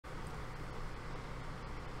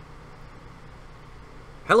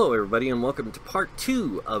Hello everybody and welcome to part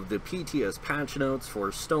 2 of the PTS patch notes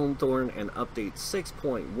for Stonethorn and update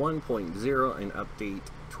 6.1.0 and update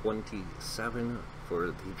 27 for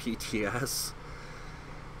the PTS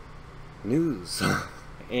news.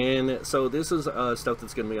 And so this is stuff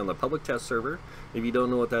that's going to be on the public test server. If you don't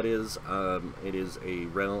know what that is, it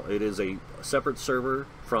is a separate server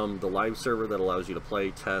from the live server that allows you to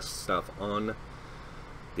play, test stuff on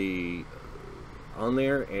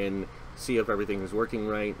there and see if everything is working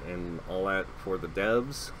right and all that for the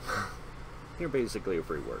devs. You're basically a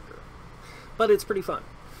free worker, but it's pretty fun.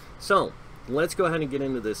 So let's go ahead and get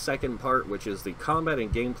into the second part, which is the combat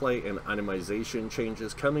and gameplay and itemization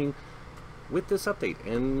changes coming with this update.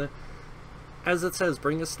 And as it says,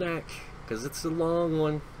 bring a snack because it's a long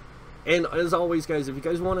one. And as always, guys, if you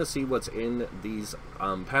guys want to see what's in these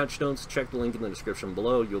patch notes, check the link in the description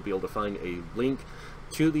below. You'll be able to find a link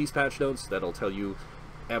to these patch notes that'll tell you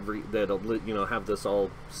that'll have this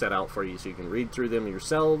all set out for you so you can read through them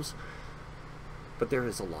yourselves. But there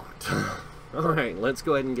is a lot. Alright, let's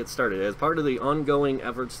go ahead and get started. As part of the ongoing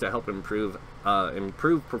efforts to help improve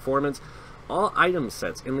performance, all item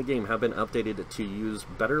sets in the game have been updated to use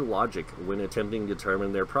better logic when attempting to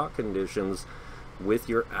determine their proc conditions with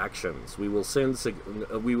your actions. We will send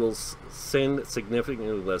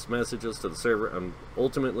significantly less messages to the server and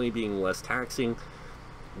ultimately being less taxing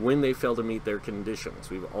when they fail to meet their conditions.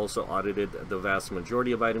 We've also audited the vast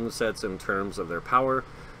majority of item sets in terms of their power,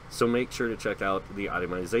 so make sure to check out the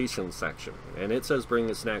itemization section. And it says bring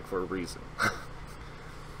a snack for a reason.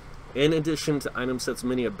 In addition to item sets,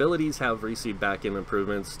 many abilities have received back-end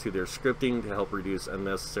improvements to their scripting to help reduce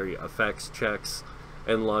unnecessary effects checks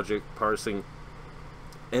and logic parsing,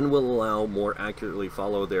 and will allow more accurately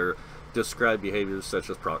follow their described behaviors such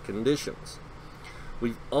as proc conditions.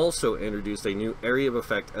 We've also introduced a new area of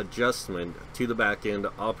effect adjustment to the back-end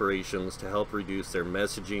operations to help reduce their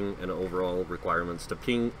messaging and overall requirements to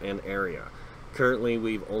ping and area. Currently,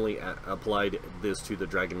 we've only applied this to the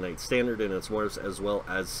Dragon Knight standard and its morphs, as well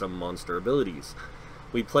as some monster abilities.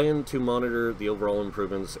 We plan to monitor the overall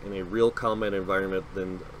improvements in a real combat environment,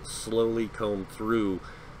 then slowly comb through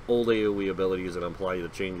old AoE abilities and apply the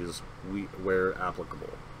changes where applicable.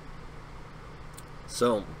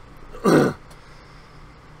 So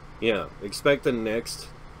yeah, expect the next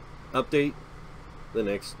update, the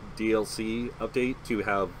next DLC update, to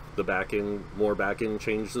have the more back-end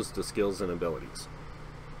changes to skills and abilities.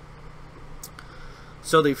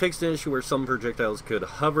 So they fixed an issue where some projectiles could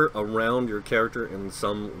hover around your character in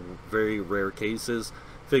some very rare cases.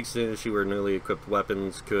 Fixed an issue where newly equipped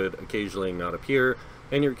weapons could occasionally not appear,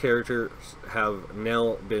 and your characters have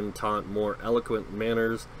now been taught more eloquent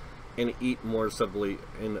manners and eat more subtly.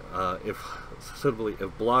 And if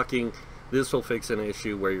blocking, this will fix an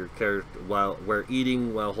issue where your character where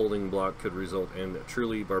eating while holding block could result in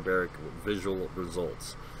truly barbaric visual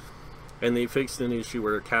results. And they fixed an issue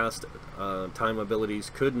where cast time abilities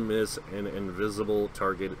could miss an invisible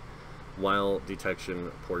target while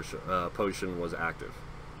detection potion was active.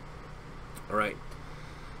 Alright,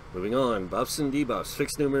 moving on. Buffs and debuffs.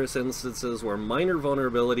 Fixed numerous instances where minor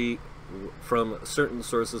vulnerability from certain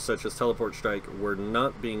sources such as Teleport Strike were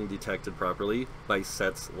not being detected properly by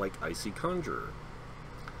sets like Icy Conjurer.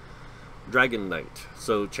 Dragon Knight.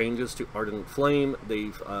 So changes to Ardent Flame.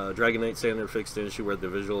 Dragon Knight standard fixed an issue where the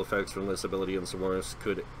visual effects from this ability in Solaris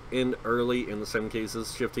could end early in some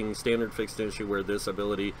cases. Shifting standard fixed an issue where this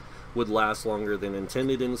ability would last longer than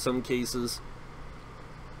intended in some cases.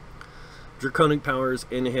 Draconic powers.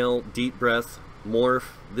 Inhale, deep breath,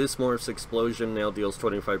 morph. This morph's explosion now deals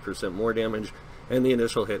 25% more damage, and the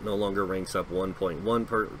initial hit no longer ranks up 1.1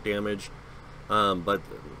 per damage, but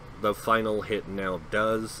the final hit now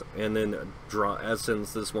does. And then draw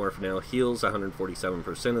essence. This morph now heals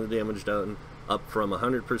 147% of the damage done, up from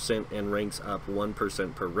 100%, and ranks up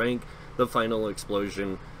 1% per rank. The final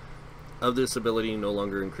explosion of this ability no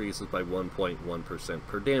longer increases by 1.1%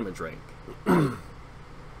 per damage rank.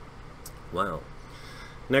 Wow.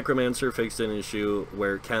 Necromancer fixed an issue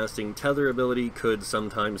where casting tether ability could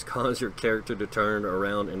sometimes cause your character to turn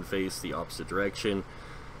around and face the opposite direction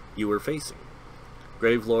you were facing.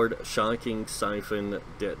 Gravelord, shocking siphon,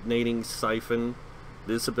 detonating siphon.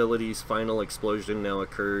 This ability's final explosion now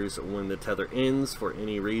occurs when the tether ends for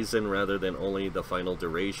any reason rather than only the final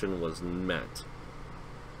duration was met.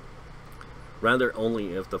 Rather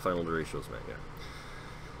only if the final duration was met, yeah.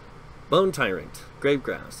 Bone Tyrant,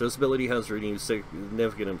 Gravegrass. This ability has renewed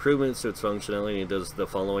significant improvements to its functionality and does the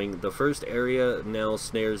following. The first area now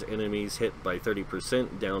snares enemies hit by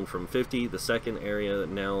 30%, down from 50. The second area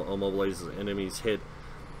now immobilizes enemies hit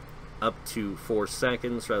up to 4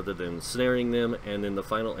 seconds rather than snaring them. And then the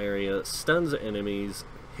final area stuns enemies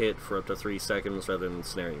hit for up to 3 seconds rather than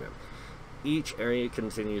snaring them. Each area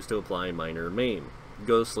continues to apply minor maim.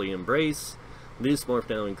 Ghostly Embrace. This morph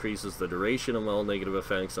now increases the duration of all negative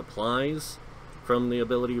effects applies from the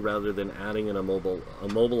ability rather than adding an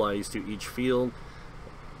immobilize to each field,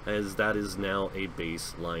 as that is now a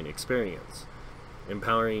baseline experience.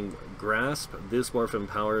 Empowering Grasp. This morph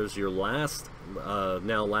empowers your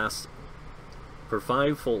now lasts for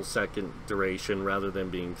 5 full second duration rather than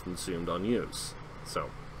being consumed on use. So,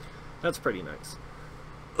 that's pretty nice.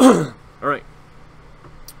 Alright.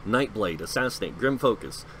 Nightblade, Assassinate, Grim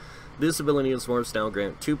Focus. This ability and morphs now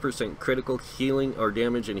grant 2% critical healing or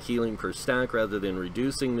damage and healing per stack rather than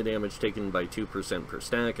reducing the damage taken by 2% per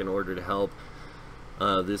stack in order to help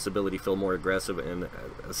this ability feel more aggressive and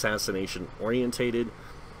assassination orientated.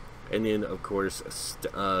 And then, of course,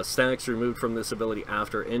 stacks removed from this ability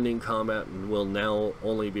after ending combat will now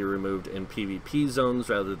only be removed in PvP zones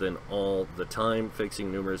rather than all the time,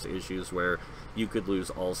 fixing numerous issues where you could lose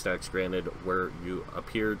all stacks granted where you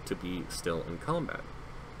appeared to be still in combat.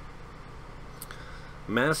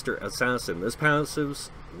 Master Assassin. This passive's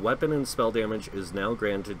weapon and spell damage is now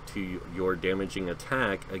granted to your damaging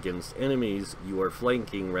attack against enemies you are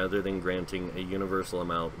flanking rather than granting a universal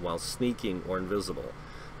amount while sneaking or invisible.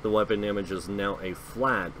 The weapon damage is now a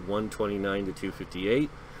flat 129 to 258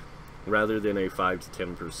 rather than a 5 to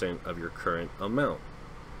 10% of your current amount.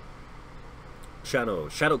 Shadow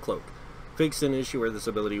Cloak. Fixed an issue where this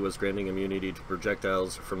ability was granting immunity to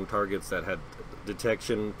projectiles from targets that had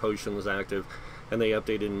detection potions active, and they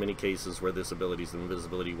updated in many cases where this ability's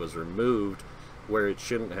invisibility was removed where it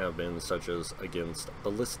shouldn't have been, such as against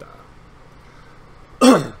Ballista.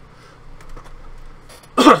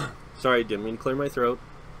 Sorry, didn't mean to clear my throat,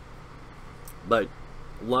 but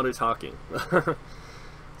a lot of talking.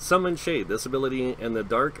 Summon Shade. This ability and the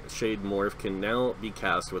Dark Shade morph can now be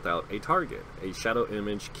cast without a target. Shadow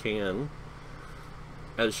Image,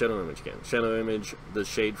 the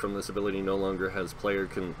Shade from this ability no longer has player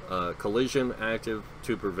collision active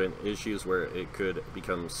to prevent issues where it could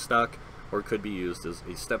become stuck or could be used as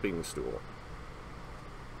a stepping stool.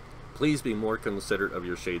 Please be more considerate of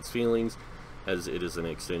your Shade's feelings, as it is an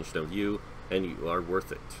extension of you and you are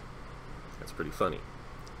worth it. That's pretty funny.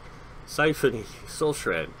 Siphony, Soul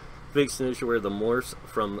Shred. Fixed an issue where the morphs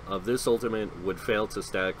of this ultimate would fail to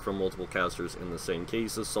stack from multiple casters in the same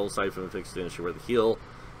cases. Soul Siphon fixed an issue where the heal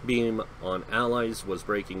beam on allies was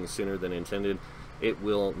breaking sooner than intended. It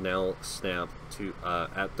will now snap to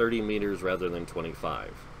at 30 meters rather than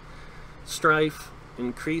 25. Strife.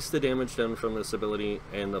 Increase the damage done from this ability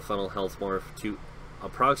and the funnel health morph to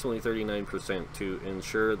approximately 39% to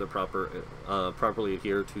ensure the properly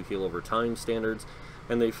adhere to heal over time standards,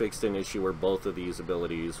 and they fixed an issue where both of these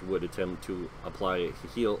abilities would attempt to apply a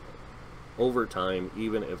heal over time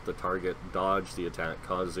even if the target dodged the attack,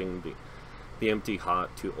 causing the empty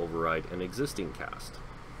hot to override an existing cast.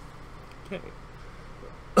 Okay.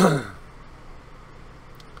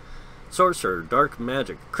 Sorcerer, Dark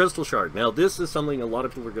Magic, Crystal Shard. Now this is something a lot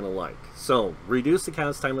of people are going to like. So, reduce the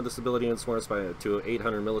cast time of this ability and smorts to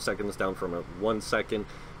 800 milliseconds down from 1 second.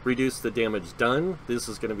 Reduce the damage done. This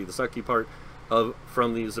is going to be the sucky part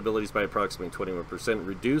from these abilities by approximately 21%.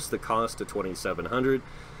 Reduce the cost to 2,700.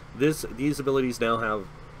 These abilities now have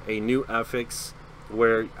a new affix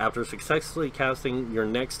where after successfully casting your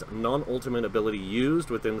next non-ultimate ability used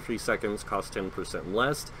within 3 seconds costs 10%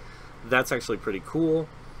 less. That's actually pretty cool.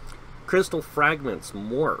 Crystal Fragments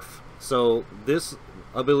morph. So this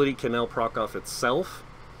ability can now proc off itself.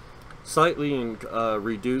 Slightly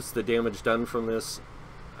reduce the damage done from this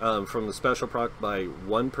from the special proc by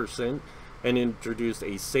 1%, and introduce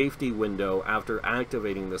a safety window after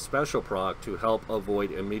activating the special proc to help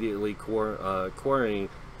avoid immediately querying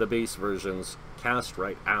the base version's cast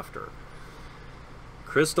right after.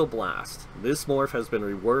 Crystal Blast. This morph has been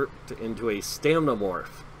reworked into a stamina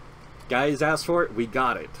morph. Guys asked for it, we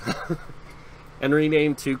got it. And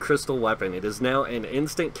renamed to Crystal Weapon. It is now an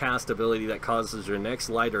instant cast ability that causes your next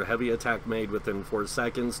light or heavy attack made within 4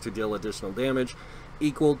 seconds to deal additional damage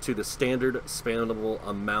equal to the standard spammable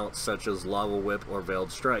amount, such as Lava Whip or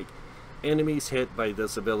Veiled Strike. Enemies hit by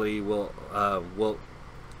this ability will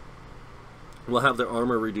have their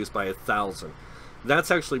armor reduced by 1,000.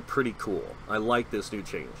 That's actually pretty cool. I like this new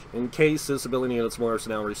change. In case this ability and its morphs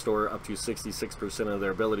now restore up to 66% of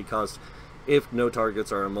their ability cost if no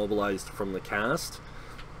targets are immobilized from the cast.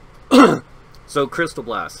 So Crystal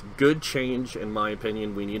Blast, good change in my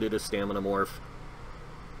opinion. We needed a stamina morph.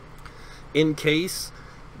 In case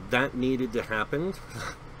that needed to happen,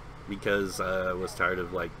 because I was tired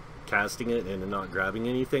of like casting it and not grabbing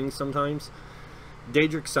anything sometimes.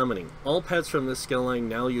 Daedric Summoning. All pets from this skill line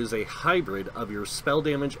now use a hybrid of your spell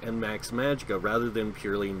damage and max magicka rather than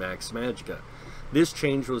purely max magicka. This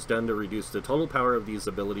change was done to reduce the total power of these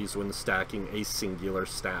abilities when stacking a singular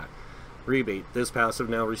stat. Rebate. This passive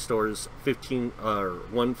now restores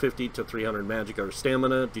 150 to 300 magic or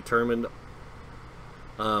stamina, determined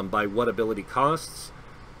by what ability costs.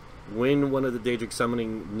 When one of the Daedric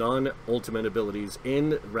Summoning non-ultimate abilities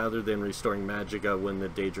in, rather than restoring magicka when the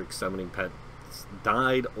Daedric Summoning pet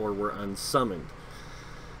died or were unsummoned.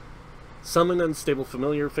 Summon Unstable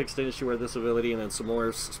Familiar. Fixed an issue where this ability and its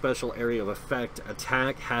more special area of effect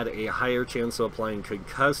attack had a higher chance of applying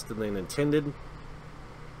concussed than intended.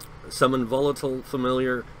 Summon Volatile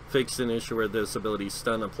Familiar. Fixed an issue where this ability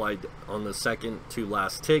stun applied on the second to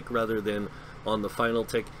last tick rather than on the final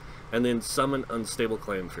tick. And then Summon Unstable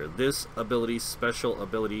Clanfear. This special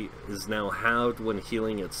ability is now halved when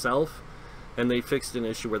healing itself. And they fixed an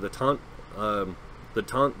issue where the taunt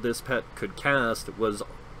this pet could cast was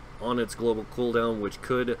on its global cooldown, which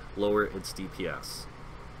could lower its DPS.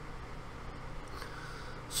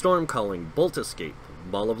 Storm Calling. Bolt Escape.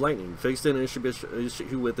 Ball of Lightning. Fixed an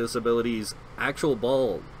issue with this ability's actual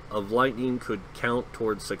ball of lightning could count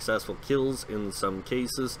towards successful kills in some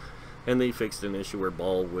cases, and they fixed an issue where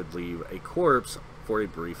ball would leave a corpse for a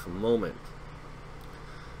brief moment.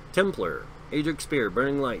 Templar. Aedric Spear.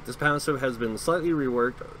 Burning Light. This passive has been slightly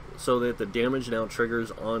reworked so that the damage now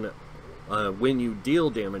triggers on when you deal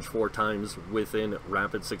damage 4 times within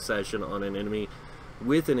rapid succession on an enemy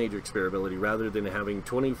with an Aedric Spear ability, rather than having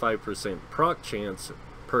 25% proc chance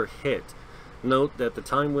per hit. Note that the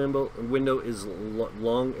time window is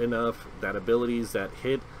long enough that abilities that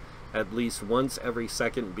hit at least once every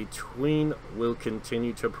second between will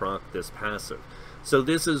continue to proc this passive. So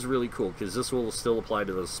this is really cool because this will still apply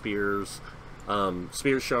to those spears,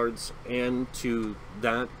 spear shards, and to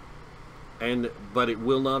that, but it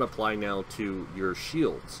will not apply now to your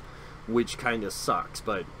shields, which kind of sucks.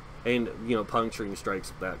 And you know, puncturing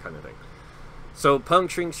strikes, that kind of thing. So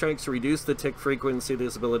puncturing strikes reduce the tick frequency of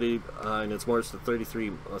this ability, and it's more to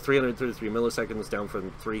 333 milliseconds, down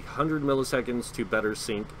from 300 milliseconds, to better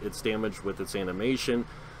sync its damage with its animation.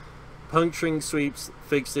 Puncturing sweeps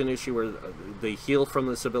fixed an issue where the heal from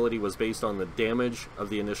this ability was based on the damage of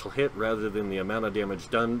the initial hit rather than the amount of damage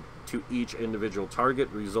done to each individual target,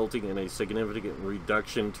 resulting in a significant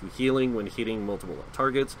reduction to healing when hitting multiple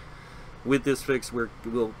targets. With this fix,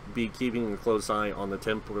 we'll be keeping a close eye on the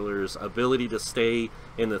Templar's ability to stay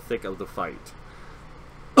in the thick of the fight.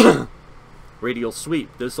 Radial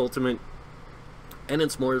Sweep. This ultimate and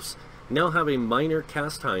its morphs now have a minor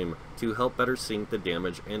cast time to help better sync the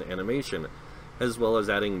damage and animation, as well as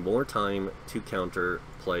adding more time to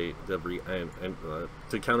counterplay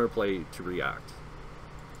to react.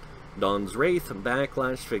 Dawn's Wraith.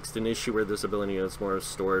 Backlash fixed an issue where this ability has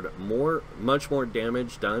stored much more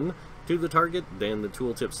damage done to the target than the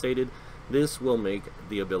tooltip stated. This will make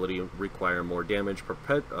the ability require more damage,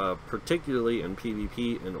 particularly in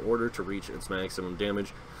PvP, in order to reach its maximum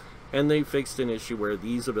damage. And they fixed an issue where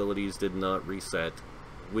these abilities did not reset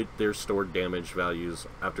with their stored damage values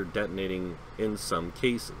after detonating in some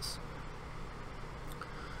cases.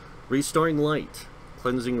 Restoring Light.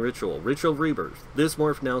 Cleansing Ritual. Ritual of Rebirth. This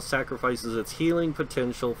morph now sacrifices its healing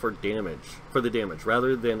potential for the damage.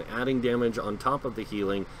 Rather than adding damage on top of the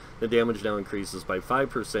healing, the damage now increases by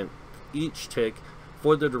 5% each tick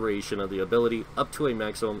for the duration of the ability, up to a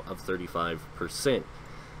maximum of 35%.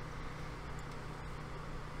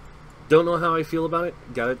 Don't know how I feel about it.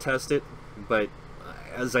 Gotta test it. But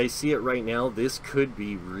as I see it right now, this could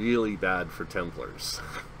be really bad for Templars.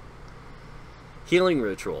 Healing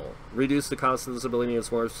Ritual. Reduce the cost of this ability and its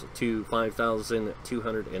morphs to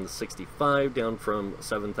 5,265, down from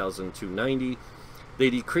 7,290. They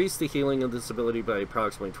decrease the healing of this ability by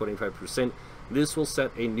approximately 25%. This will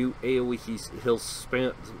set a new AoE heal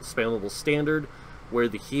spammable standard, where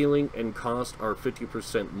the healing and cost are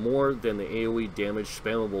 50% more than the AoE damage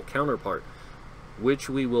spammable counterpart, which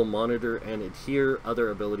we will monitor and adhere other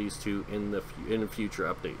abilities to in future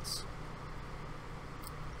updates.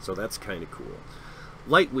 So that's kind of cool.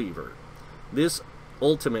 Lightweaver. This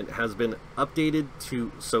ultimate has been updated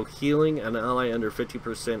so healing an ally under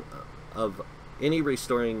 50% of any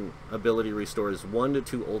restoring ability restores 1 to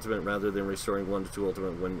 2 ultimate rather than restoring 1 to 2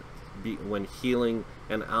 ultimate when healing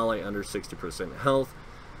an ally under 60% health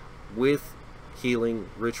with Healing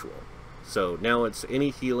Ritual. So now it's any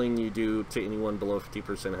healing you do to anyone below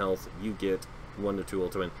 50% health, you get 1 to 2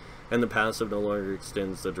 ultimate, and the passive no longer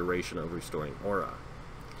extends the duration of restoring aura.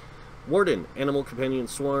 Warden. Animal Companion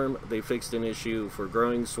Swarm. They fixed an issue for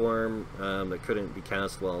Growing Swarm that couldn't be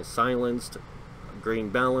cast while silenced. Green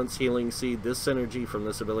Balance Healing Seed. This synergy from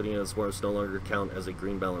this ability and its morphs no longer count as a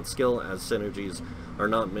Green Balance skill, as synergies are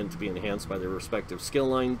not meant to be enhanced by their respective skill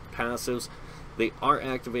line passives. They are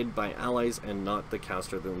activated by allies and not the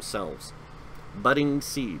caster themselves. Budding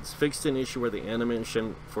Seeds. Fixed an issue where the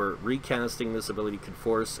animation for recasting this ability could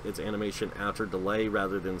force its animation after delay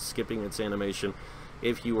rather than skipping its animation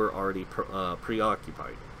if you were already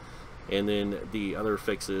preoccupied. And then the other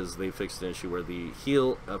fixes, they fixed an issue where the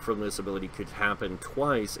heal from this ability could happen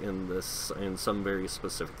twice in some very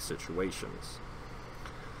specific situations.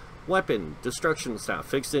 Weapon, Destruction Staff.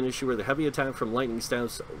 Fixed an issue where the heavy attack from lightning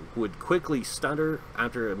staffs would quickly stutter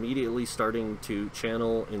after immediately starting to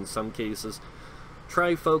channel in some cases.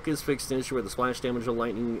 Tri-Focus fixed an issue where the splash damage of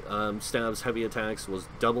lightning staffs heavy attacks was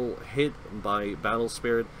double hit by Battle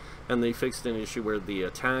Spirit, and they fixed an issue where the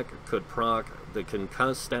attack could proc the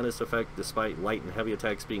concuss status effect despite light and heavy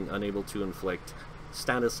attacks being unable to inflict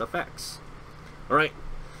status effects. Alright.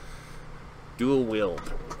 Dual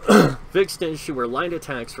Wield. Fixed an issue where light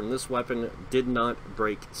attacks from this weapon did not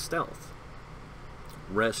break stealth.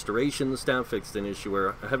 Restoration Staff fixed an issue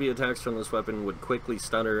where heavy attacks from this weapon would quickly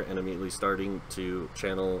stutter and immediately starting to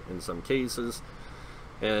channel in some cases.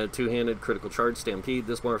 Two-handed Critical Charge Stampede.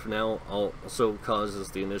 This morph now also causes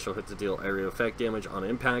the initial hit to deal area effect damage on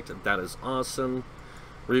impact. That is awesome.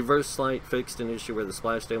 Reverse Slight fixed an issue where the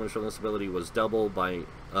splash damage from this ability was double by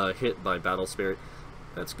hit by Battle Spirit.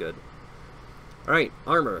 That's good. Alright,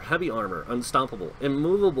 Armor. Heavy Armor. Unstoppable.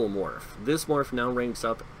 Immovable Morph. This morph now ranks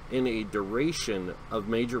up in a duration of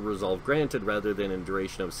Major Resolve granted rather than in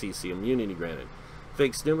duration of CC immunity granted.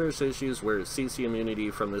 Fixed numerous issues where CC immunity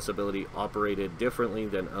from this ability operated differently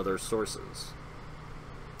than other sources.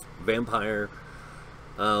 Vampire.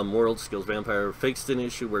 World Skills Vampire. Fixed an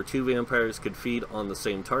issue where two vampires could feed on the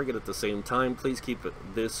same target at the same time. Please keep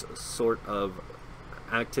this sort of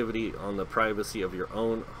activity on the privacy of your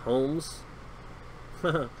own homes.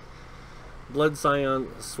 Blood Scion,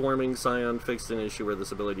 Swarming Scion, fixed an issue where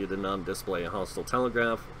this ability did not display a hostile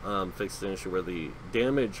telegraph. Fixed an issue where the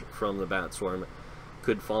damage from the Bat Swarm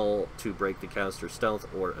could fall to break the caster's stealth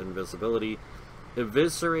or invisibility.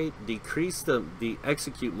 Eviscerate, decrease the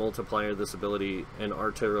execute multiplier of this ability and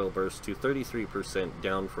arterial burst to 33%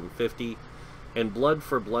 down from 50. And Blood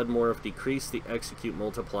for Blood morph, decrease the execute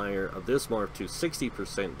multiplier of this morph to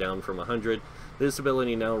 60% down from 100. This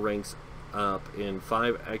ability now ranks up in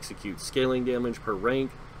 5 execute scaling damage per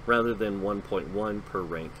rank rather than 1.1 per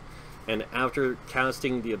rank. And after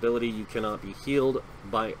casting the ability, you cannot be healed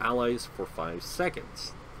by allies for 5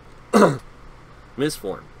 seconds.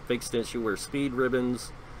 Misform. Fixed issue where speed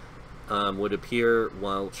ribbons would appear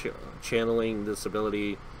while channeling this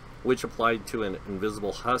ability, which applied to an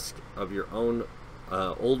invisible husk of your own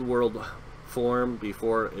old world form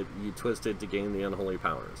before you twisted to gain the unholy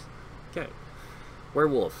powers. Okay.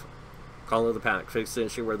 Werewolf. Call of the Pack. Fixed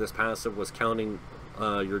issue where this passive was counting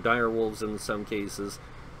your dire wolves in some cases.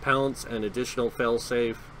 Pounce, an additional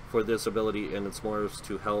failsafe for this ability and its morphs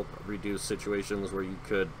to help reduce situations where you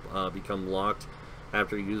could become locked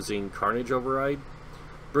after using Carnage Override.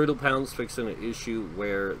 Brutal Pounce fixed an issue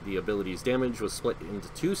where the ability's damage was split into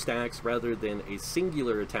 2 stacks rather than a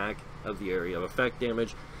singular attack of the area of effect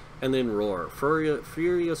damage. And then Roar.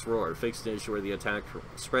 Furious Roar fixed an issue where the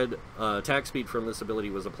attack speed from this ability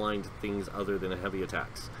was applying to things other than heavy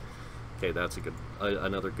attacks. Okay, that's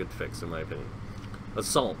another good fix in my opinion.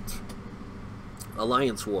 Assault.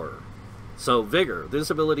 Alliance War. So Vigor. This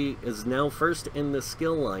ability is now first in the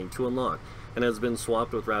skill line to unlock and has been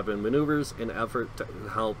swapped with Rapid Maneuvers in effort to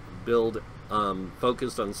help build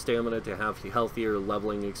focused on stamina to have healthier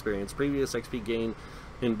leveling experience. Previous XP gain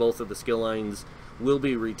in both of the skill lines will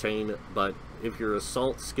be retained, but if your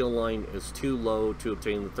Assault skill line is too low to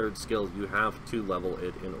obtain the 3rd skill, you have to level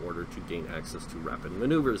it in order to gain access to Rapid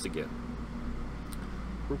Maneuvers again.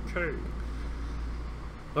 Okay.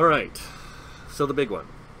 Alright, so the big one.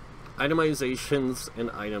 Itemizations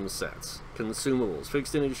and item sets. Consumables.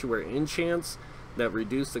 Fixed an issue where enchants that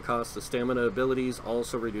reduce the cost of stamina abilities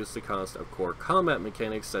also reduce the cost of core combat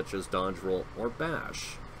mechanics such as dodge roll or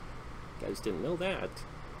bash. You guys didn't know that.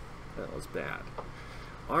 That was bad.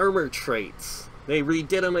 Armor traits. They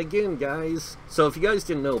redid them again, guys. So if you guys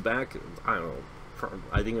didn't know, back, I don't know,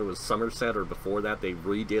 I think it was Somerset or before that, they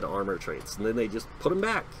redid armor traits. And then they just put them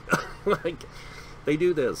back. Like, they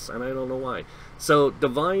do this, and I don't know why. So,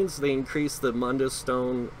 Divines, they increased the Mundus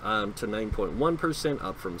Stone to 9.1%,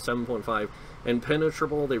 up from 7.5%.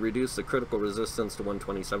 Impenetrable, they reduced the critical resistance to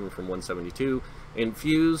 127 from 172.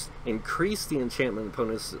 Infused, increased the enchantment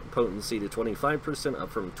potency to 25%,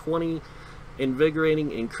 up from 20.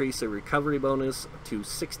 Invigorating, increased the recovery bonus to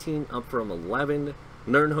 16, up from 11.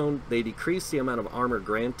 Nernhone, they decrease the amount of armor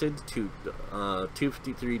granted to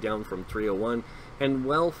 253 down from 301. And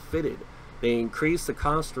Well Fitted, they increase the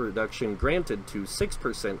cost reduction granted to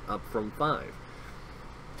 6% up from 5%.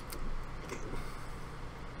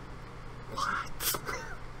 What?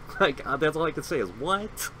 Like, that's all I can say is,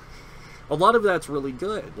 what? A lot of that's really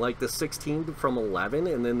good, like the 16 from 11,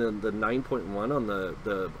 and then the 9.1 on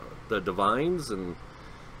the Divines, and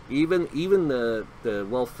even the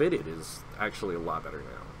Well Fitted is actually a lot better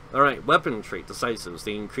now. Alright, weapon trait, Decisives.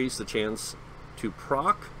 They increase the chance to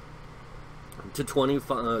proc to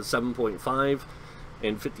 27.5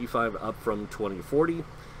 and 55 up from 2040.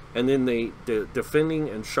 And then they, defending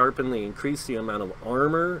and sharpen, they increase the amount of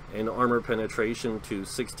armor and armor penetration to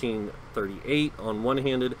 1638 on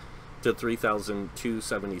one-handed to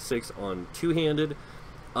 3276 on two-handed,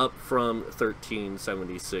 up from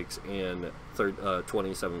 1376 and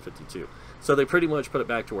 2752. So they pretty much put it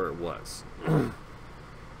back to where it was.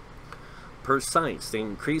 Precise, they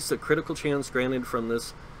increase the critical chance granted from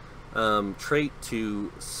this trait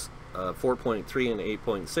to 4.3 and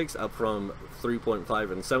 8.6, up from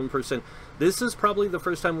 3.5 and 7%. This is probably the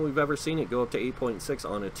first time we've ever seen it go up to 8.6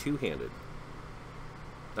 on a two-handed.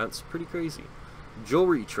 That's pretty crazy.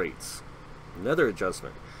 Jewelry traits, another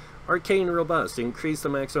adjustment. Arcane Robust, increase the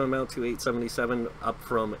maximum amount to 877, up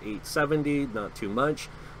from 870, not too much.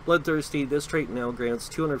 Bloodthirsty, this trait now grants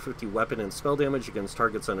 250 weapon and spell damage against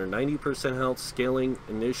targets under 90% health, scaling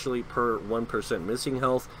initially per 1% missing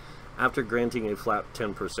health, after granting a flat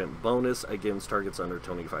 10% bonus against targets under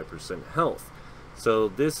 25% health. So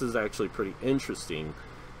this is actually pretty interesting.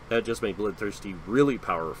 That just made Bloodthirsty really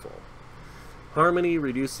powerful. Harmony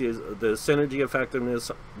reduces the synergy effectiveness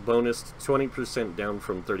bonus 20% down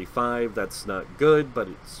from 35. That's not good, but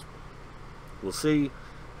we'll see.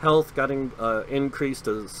 Health got increased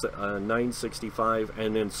to 965,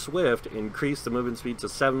 and then Swift increased the movement speed to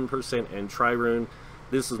 7%, and Trirune,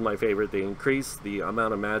 this is my favorite, they increased the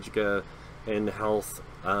amount of Magicka and health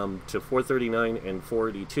to 439 and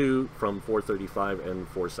 482 from 435 and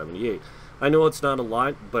 478. I know it's not a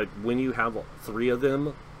lot, but when you have 3 of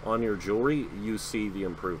them on your jewelry, you see the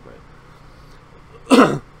improvement.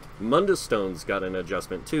 Mundus Stones got an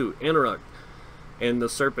adjustment too. Interrupt and the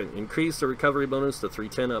Serpent increased the recovery bonus to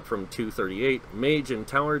 310 up from 238. Mage and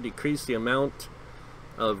Tower decreased the amount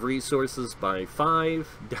of resources by 5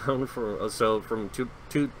 down from from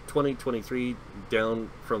 2023 down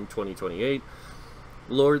from 2028.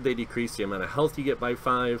 Lord, they decreased the amount of health you get by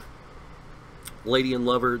 5. Lady and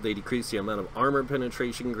Lover, they decreased the amount of armor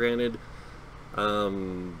penetration granted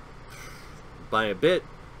by a bit,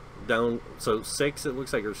 down, so 6 it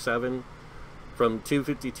looks like, or 7, from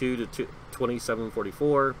 252 to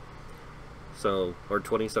 2744, so, or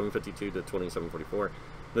 2752 to 2744.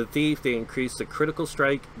 The Thief, they increased the critical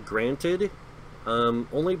strike granted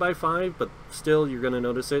only by 5, but still you're going to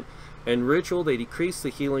notice it. And Ritual, they decreased the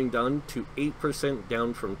healing done to 8%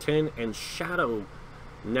 down from 10, and Shadow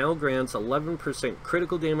now grants 11%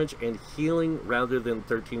 critical damage and healing rather than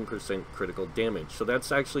 13% critical damage. So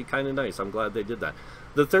that's actually kind of nice. I'm glad they did that.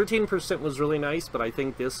 The 13% was really nice, but I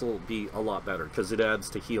think this will be a lot better because it adds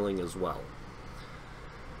to healing as well.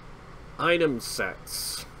 Item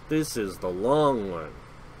sets. This is the long one.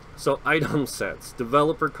 So item sets,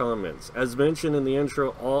 developer comments. As mentioned in the intro,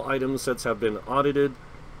 all item sets have been audited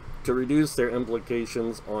to reduce their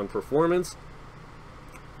implications on performance.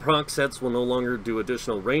 Proc sets will no longer do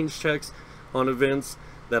additional range checks on events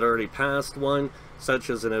that already passed one, such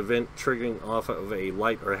as an event triggering off of a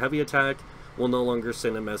light or heavy attack will no longer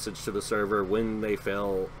send a message to the server when they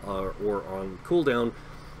fail or on cooldown,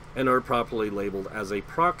 and are properly labeled as a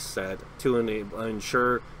proc set to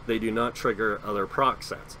ensure they do not trigger other proc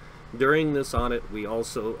sets. During this audit, we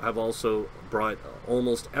have also brought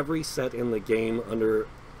almost every set in the game under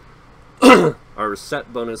our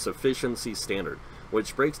set bonus efficiency standard,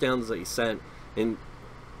 which breaks down a set into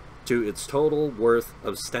its total worth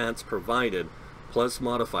of stats provided, plus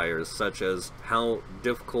modifiers such as how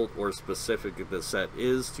difficult or specific the set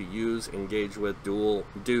is to use, engage with, duel,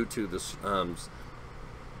 due to the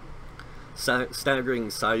staggering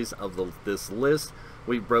size of this list.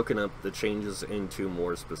 We've broken up the changes into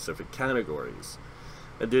more specific categories.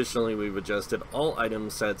 Additionally, we've adjusted all item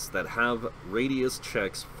sets that have radius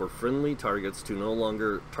checks for friendly targets to no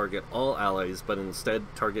longer target all allies, but instead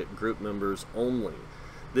target group members only.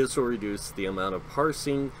 This will reduce the amount of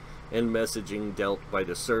parsing and messaging dealt by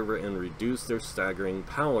the server and reduce their staggering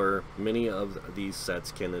power many of these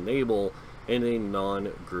sets can enable in a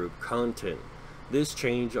non-group content. This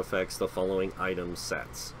change affects the following item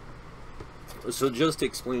sets. So just to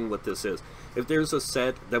explain what this is, if there's a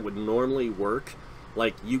set that would normally work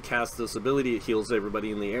Like, you cast this ability, it heals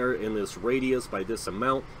everybody in the air in this radius by this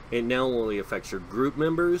amount. It now only affects your group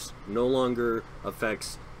members, no longer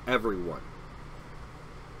affects everyone.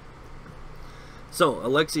 So,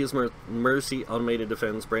 Alexia's Mercy, Automated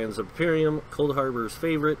Defense, Brands of Imperium, Cold Harbor's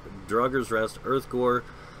Favorite, Draugr's Rest, Earthgore,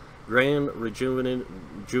 Grand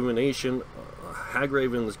Rejuvenation,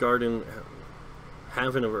 Hagraven's Garden,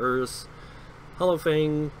 Haven of Earth,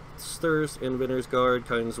 Hollowfang, Thirst, Inventor's Guard,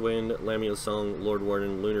 Kind's Wind, Lamia's Song, Lord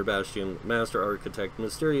Warden, Lunar Bastion, Master Architect,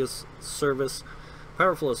 Mysterious Service,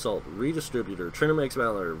 Powerful Assault, Redistributor, Trinimax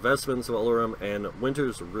Valor, Vestments of Olorum, and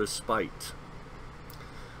Winter's Respite.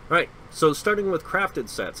 Alright, so starting with crafted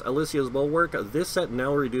sets, Alicia's Bulwark. This set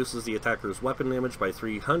now reduces the attacker's weapon damage by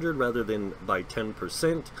 300 rather than by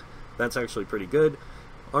 10%. That's actually pretty good.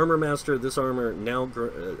 Armor Master, this armor now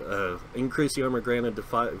increase the armor granted to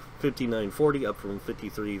 5940 up from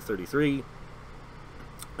 5333.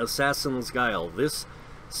 Assassin's Guile. This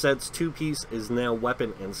set's 2-piece is now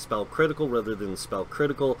weapon and spell critical rather than spell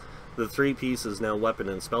critical. The 3-piece is now weapon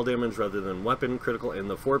and spell damage rather than weapon critical, and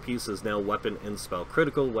the 4-piece is now weapon and spell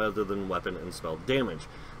critical rather than weapon and spell damage.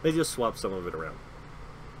 They just swap some of it around.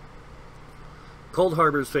 Cold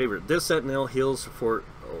Harbor's Favorite. This set now heals for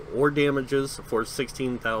or damages for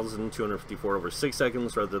 16,254 over 6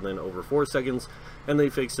 seconds rather than over 4 seconds, and they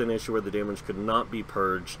fixed an issue where the damage could not be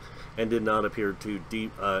purged and did not appear to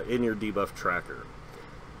in your debuff tracker.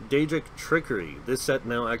 Daedric Trickery. This set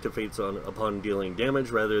now activates upon dealing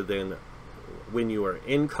damage rather than when you are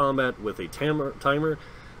in combat with a timer.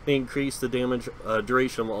 They increase the damage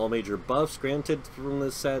duration of all major buffs granted from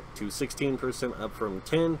this set to 16% up from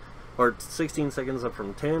 10, or 16 seconds up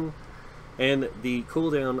from 10. And the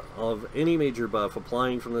cooldown of any major buff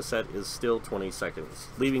applying from the set is still 20 seconds.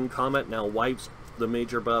 Leaving combat now wipes the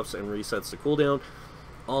major buffs and resets the cooldown.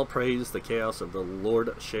 All praise the chaos of the Lord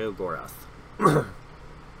Sheogorath.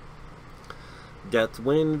 Death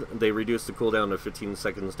Wind, they reduced the cooldown to 15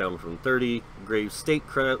 seconds down from 30. Grave Stake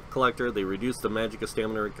Collector, they reduced the Magicka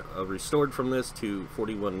stamina restored from this to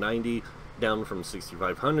 4190 down from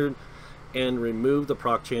 6500. And remove the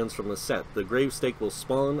proc chance from the set. The Grave Stake will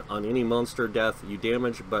spawn on any monster death you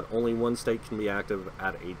damage, but only one stake can be active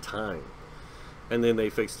at a time. And then they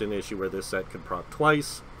fixed an issue where this set could proc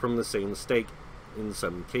twice from the same stake in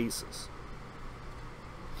some cases.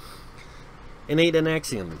 Innate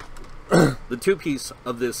Anaxium. The 2-piece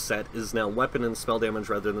of this set is now weapon and spell damage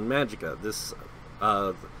rather than Magicka. This,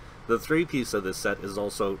 the 3-piece of this set is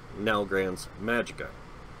also now grants Magicka.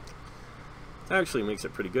 That actually makes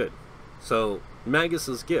it pretty good. So,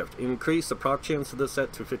 Magus's Gift. Increase the proc chance of the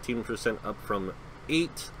set to 15% up from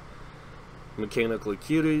 8. Mechanical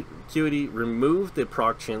Acuity. Remove the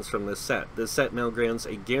proc chance from this set. This set now grants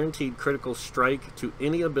a guaranteed critical strike to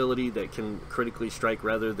any ability that can critically strike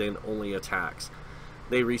rather than only attacks.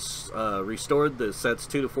 They restored the set's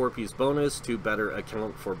 2 to 4-piece bonus to better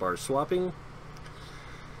account for bar swapping,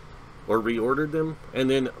 or reordered them. And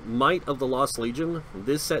then Might of the Lost Legion.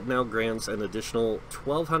 This set now grants an additional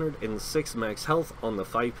 1206 max health on the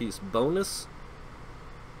 5-piece bonus.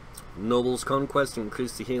 Noble's Conquest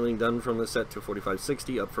increased the healing done from the set to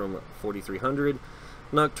 4560 up from 4300.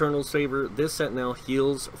 Nocturnal's Favor. This set now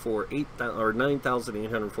heals for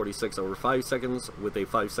 9,846 over 5 seconds with a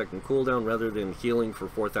 5-second cooldown rather than healing for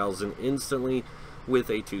 4,000 instantly with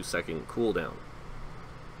a 2-second cooldown.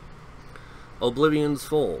 Oblivion's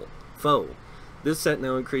Foe. This set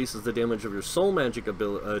now increases the damage of your soul magic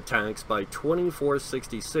attacks by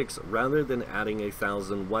 2466 rather than adding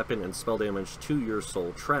 1,000 weapon and spell damage to your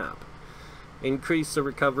soul trap. Increase the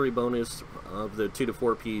recovery bonus of the 2 to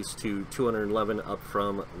 4-piece to 211 up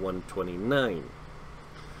from 129.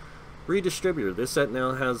 Redistributor. This set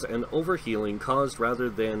now has an overhealing caused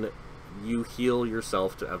rather than you heal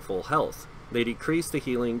yourself to at full health. They decrease the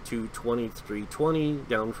healing to 2320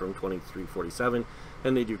 down from 2347,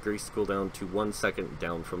 and they decrease the cooldown to 1 second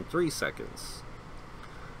down from 3 seconds.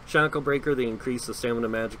 Shacklebreaker. They increase the stamina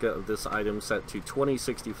magicka of this item set to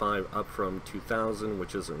 2065 up from 2000,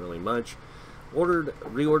 which isn't really much.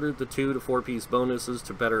 Reordered the 2 to 4-piece bonuses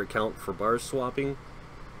to better account for bar swapping.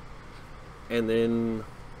 And then,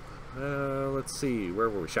 let's see, where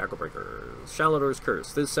were we? Shacklebreaker. Shalador's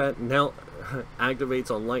Curse. This set now activates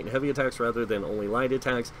on light and heavy attacks rather than only light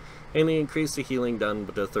attacks, and they increased the healing done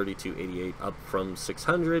to 3288 up from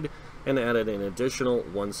 600, and added an additional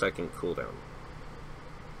 1-second cooldown.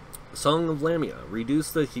 Song of Lamia.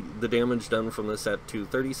 Reduced the damage done from the set to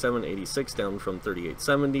 3786 down from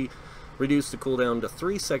 3870. Reduced the cooldown to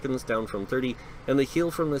 3 seconds down from 30, and the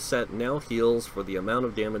heal from the set now heals for the amount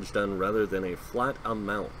of damage done rather than a flat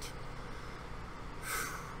amount.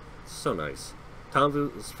 So nice.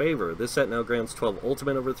 Tanvu's Favor. This set now grants 12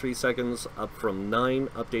 ultimate over 3 seconds, up from 9.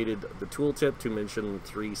 Updated the tooltip to mention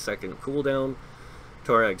 3-second cooldown.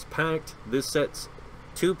 Torag's Pact. This set's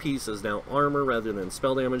 2 pieces now armor rather than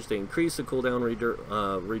spell damage. They increase the cooldown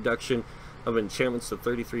reduction of enchantments to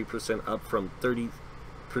 33%, up from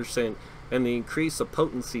 30%, and they increase the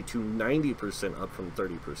potency to 90%, up from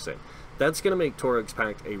 30%. That's going to make Torag's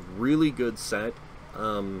Pact a really good set.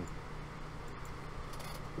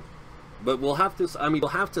 But we'll have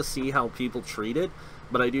to see how people treat it,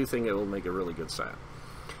 but I do think it will make a really good set.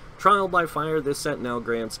 Trial by Fire. This set now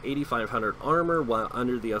grants 8,500 armor while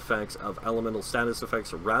under the effects of elemental status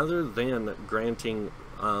effects, rather than granting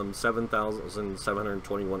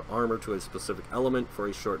 7,721 armor to a specific element for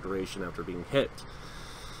a short duration after being hit.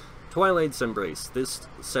 Twilight's Embrace. This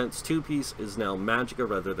set's 2-piece is now magicka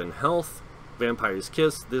rather than health. Vampire's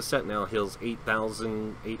Kiss. This set now heals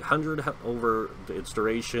 8,800 over its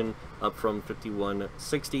duration, up from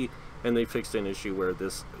 5,160, and they fixed an issue where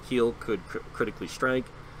this heal could critically strike.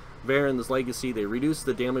 Varen's Legacy. They reduced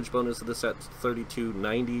the damage bonus of the set to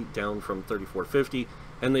 3,290, down from 3,450,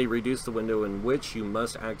 and they reduced the window in which you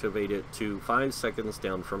must activate it to 5 seconds,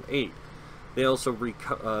 down from 8. They also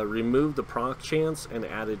removed the proc chance and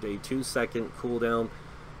added a 2-second cooldown.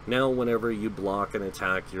 Now whenever you block an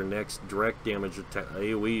attack, your next direct damage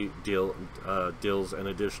AoE deals an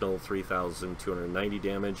additional 3,290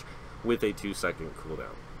 damage with a 2-second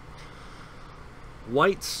cooldown.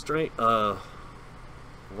 White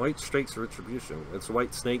Snake's Retribution. It's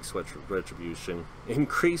White Snake's Retribution.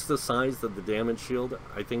 Increase the size of the damage shield,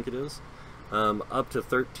 I think it is, up to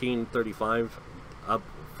 1,335, up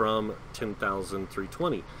from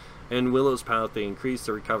 10,320. And Willow's Path, they increased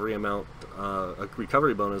the recovery amount,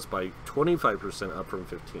 recovery bonus by 25%, up from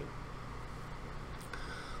 15.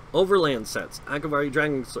 Overland sets. Akavari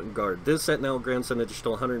Dragon's Guard. This set now grants an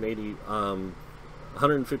additional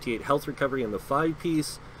 158 health recovery in the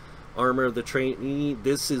 5-piece. Armor of the Trainee.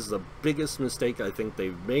 This is the biggest mistake I think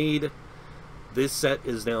they've made. This set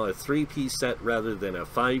is now a 3-piece set rather than a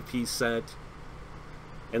 5-piece set.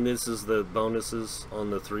 And this is the bonuses on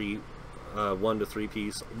the 1 to 3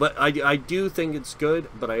 piece. But I do think it's good,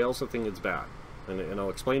 but I also think it's bad. And I'll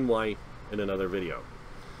explain why in another video.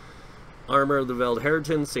 Armor of the Veiled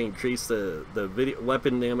Inheritance. They increase the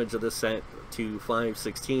weapon damage of the set to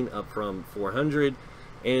 516, up from 400.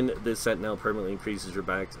 And this set now permanently increases your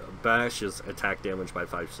bash's attack damage by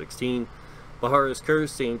 516. Bahara's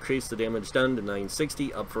Curse. They increase the damage done to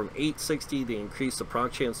 960, up from 860. They increase the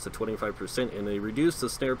proc chance to 25%, and they reduce the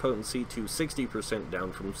snare potency to 60%,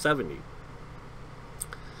 down from 70.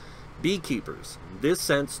 Beekeepers. This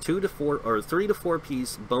set's 2 to 4 or 3 to 4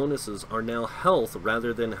 piece bonuses are now health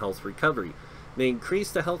rather than health recovery. They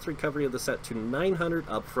increase the health recovery of the set to 900,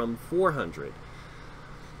 up from 400.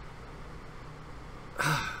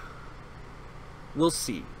 We'll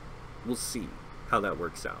see how that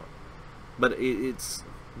works out. But it's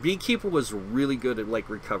Beekeeper was really good at like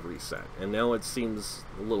recovery set, and now it seems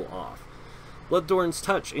a little off. Bloodthorn's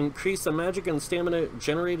Touch. Increase the magic and stamina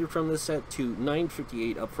generated from this set to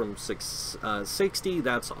 958, up from 660.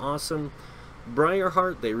 That's awesome.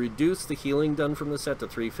 Briarheart. They reduced the healing done from the set to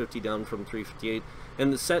 350, down from 358,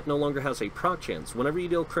 and the set no longer has a proc chance. Whenever you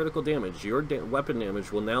deal critical damage, your weapon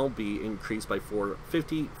damage will now be increased by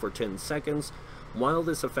 450 for 10 seconds. While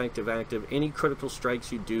this effect is active, any critical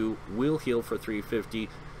strikes you do will heal for 350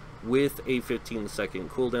 with a 15-second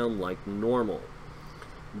cooldown like normal.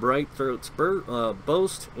 Bright Throat's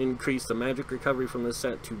Boast. Increased the magic recovery from this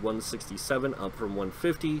set to 167, up from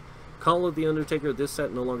 150. Call of the Undertaker. This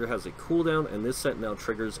set no longer has a cooldown, and this set now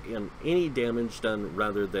triggers any damage done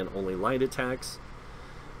rather than only light attacks.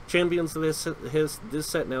 Champions of this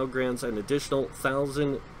set now grants an additional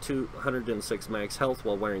 1,206 max health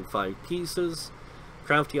while wearing 5 pieces.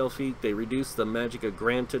 Crafty Elfique. They reduced the magicka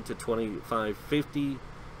granted to 2550,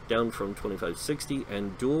 down from 2560,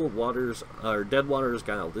 and Dead Water's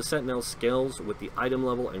Guile. This set now scales with the item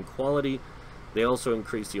level and quality. They also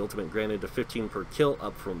increased the ultimate granted to 15 per kill,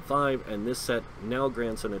 up from 5, and this set now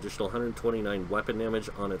grants an additional 129 weapon damage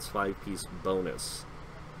on its 5-piece bonus.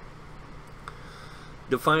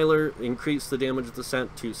 Defiler increased the damage of the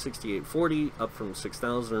set to 6840, up from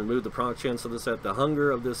 6000. Removed the proc chance of the set. The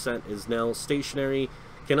hunger of this set is now stationary,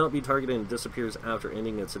 cannot be targeted, and disappears after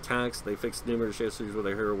ending its attacks. They fixed numerous issues where the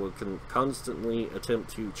hero will constantly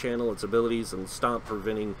attempt to channel its abilities and stop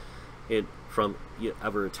preventing it from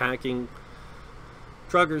ever attacking.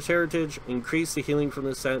 Trugger's Heritage increased the healing from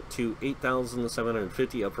this set to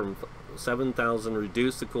 8,750, up from 7,000.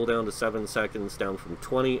 Reduced the cooldown to 7 seconds, down from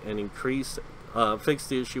 20, and fixed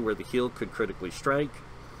the issue where the heal could critically strike.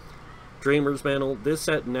 Dreamer's Mantle. This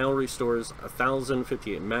set now restores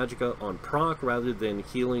 1058 magicka on proc rather than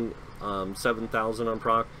healing 7000 on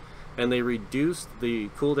proc. And they reduced the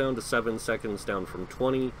cooldown to 7 seconds down from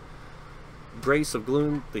 20. Grace of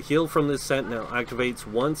Gloom. The heal from this set now activates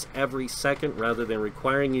once every second rather than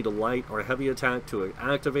requiring you to light or heavy attack to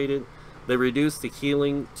activate it. They reduced the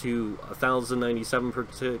healing to 1097 per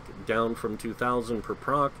tick, down from 2000 per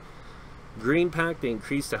proc. Green Pack, they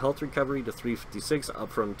increased the health recovery to 356,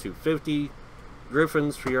 up from 250.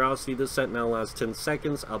 Griffin's Ferocity, this set now lasts 10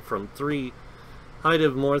 seconds, up from 3. Hide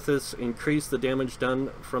of Morthus, increased the damage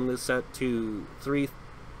done from this set to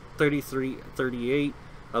 3338,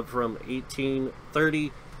 up from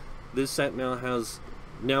 1830. This set now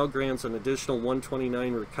grants an additional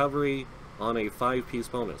 129 recovery on a 5-piece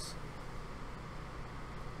bonus.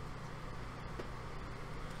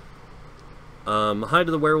 Hide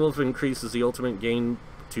of the Werewolf increases the ultimate gain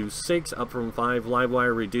to 6, up from 5.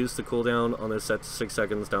 Livewire reduced the cooldown on this set to 6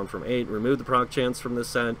 seconds, down from 8. Remove the proc chance from this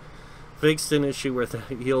set. Fixed an issue where the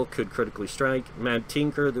heal could critically strike. Mad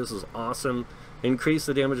Tinker, this is awesome. Increase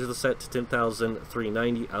the damage of the set to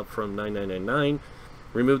 10,390, up from 9,999.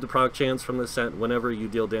 Remove the proc chance from the set. Whenever you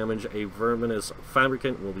deal damage, a Verminous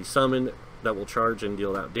Fabricant will be summoned that will charge and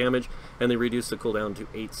deal that damage. And they reduce the cooldown to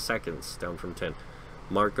 8 seconds, down from 10.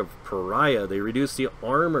 Mark of Pariah, they reduced the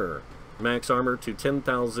armor, max armor, to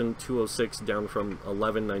 10,206, down from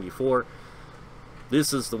 1194.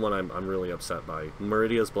 This is the one I'm really upset by.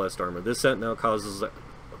 Meridia's Blessed Armor. This set now causes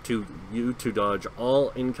you to dodge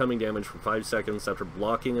all incoming damage for 5 seconds after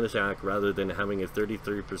blocking an attack, rather than having a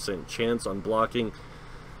 33% chance on blocking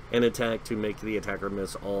an attack to make the attacker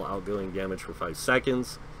miss all outgoing damage for 5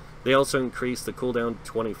 seconds. They also increased the cooldown to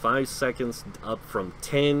 25 seconds, up from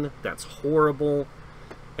 10. That's horrible.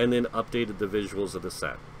 And then updated the visuals of the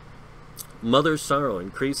set. Mother's Sorrow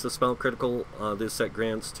increased the spell critical this set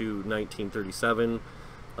grants to 1937,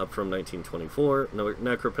 up from 1924.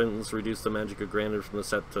 Necropentance reduced the magicka granted from the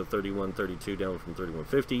set to 3132, down from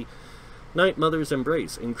 3150. Night Mother's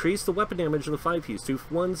Embrace increased the weapon damage of the 5-piece to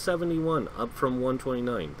 171, up from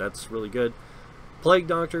 129. That's really good. Plague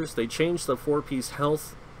Doctors, they changed the 4-piece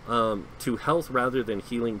health to health rather than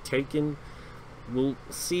healing taken. We'll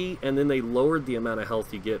see, and then they lowered the amount of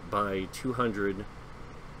health you get by 200,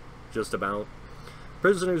 just about.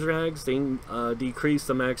 Prisoner's Rags, they decreased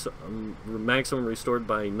the maximum restored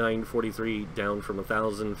by 943, down from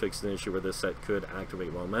 1,000, fixed an issue where this set could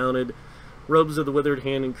activate while mounted. Robes of the Withered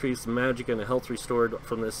Hand increased magic and health restored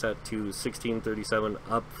from this set to 1637,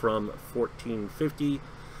 up from 1450.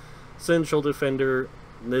 Sensual Defender,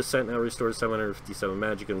 this set now restores 757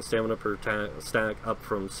 magic and stamina per stack, up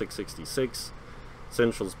from 666.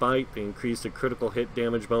 Sensual's Bite, they increased the critical hit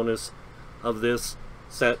damage bonus of this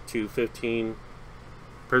set to 15%,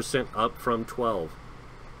 up from 12.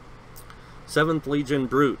 7th Legion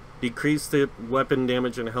Brute, decreased the weapon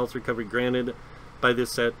damage and health recovery granted by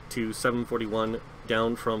this set to 741,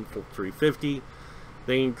 down from 350.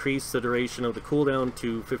 They increased the duration of the cooldown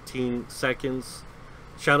to 15 seconds.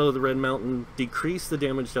 Shadow of the Red Mountain decreased the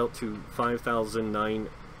damage dealt to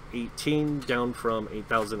 5,918, down from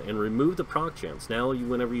 8,000, and removed the proc chance. Now,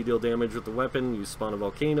 whenever you deal damage with the weapon, you spawn a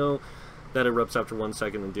volcano that erupts after 1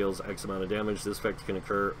 second and deals X amount of damage. This effect can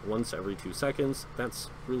occur once every 2 seconds.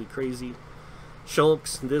 That's really crazy.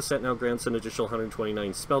 Shulks, this set now grants an additional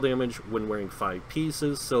 129 spell damage when wearing 5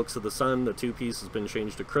 pieces. Silks of the Sun, the 2-piece has been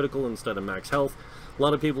changed to critical instead of max health. A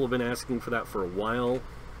lot of people have been asking for that for a while,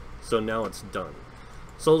 so now it's done.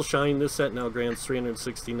 Soul Shine, this set now grants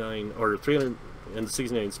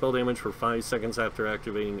 369 spell damage for 5 seconds after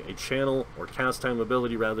activating a channel or cast time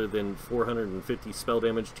ability, rather than 450 spell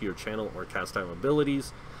damage to your channel or cast time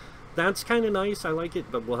abilities. That's kind of nice, I like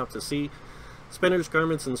it, but we'll have to see. Spinner's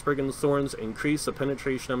Garments and Spriggan's Thorns increase the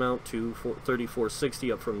penetration amount to 3460,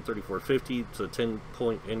 up from 3450, to a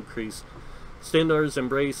 10-point increase. Stendar's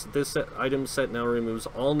Embrace, this item set now removes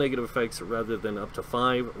all negative effects rather than up to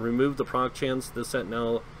 5. Remove the proc chance. This set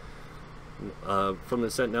now, from the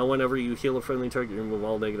set, now whenever you heal a friendly target, you remove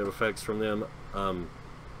all negative effects from them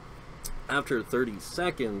after 30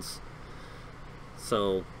 seconds.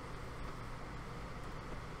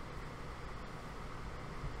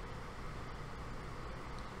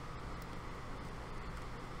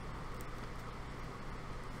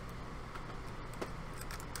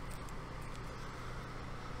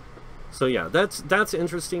 So, yeah, that's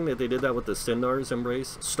interesting that they did that with the Stendar's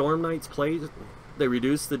Embrace. Storm Knight's Plate, they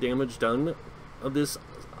reduced the damage done of this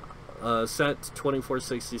set to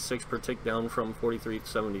 2466 per tick, down from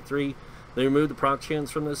 4373. They removed the proc chance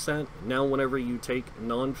from this set. Now whenever you take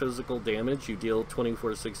non-physical damage, you deal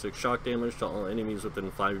 24/6 shock damage to all enemies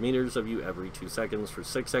within 5 meters of you every 2 seconds for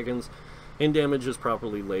 6 seconds, and damage is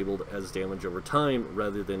properly labeled as damage over time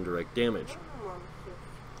rather than direct damage.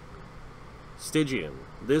 Stygian.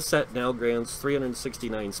 This set now grants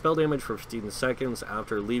 369 spell damage for 15 seconds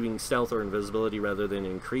after leaving stealth or invisibility rather than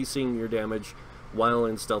increasing your damage while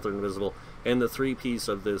in stealth or invisible, and the 3-piece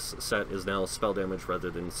of this set is now spell damage rather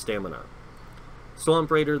than stamina.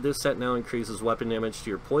 Swamp Raider. This set now increases weapon damage to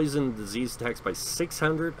your poison disease attacks by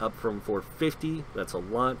 600 up from 450. That's a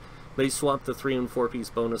lot. They swapped the 3 and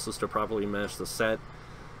 4-piece bonuses to properly match the set.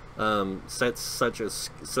 Sets such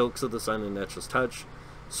as Silks of the Sun and Netch's Touch.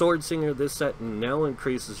 Sword Singer. This set now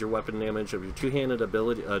increases your weapon damage of your two-handed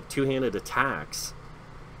attacks.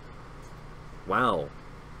 Wow.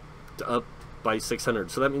 Up by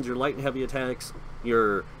 600. So that means your light and heavy attacks,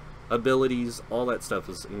 your abilities, all that stuff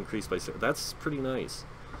is increased by 600. That's pretty nice.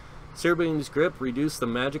 Cerebrine's Grip. Reduce the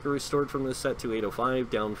magic restored from this set to 805,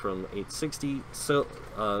 down from 860. So,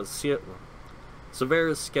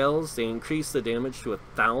 Severus Scales. They increase the damage to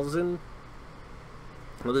 1,000.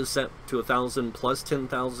 Well, this set to 1,000 plus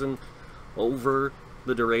 10,000 over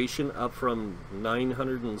the duration, up from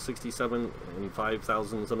 967 and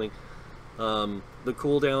 5,000 something. The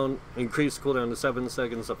cooldown, increased cooldown to 7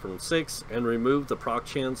 seconds up from 6, and remove the proc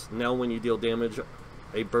chance. Now when you deal damage,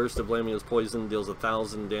 a burst of Lamia's poison deals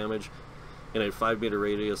 1,000 damage in a 5-meter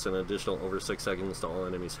radius and additional over 6 seconds to all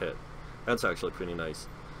enemies hit. That's actually pretty nice.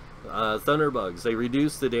 Thunderbugs. They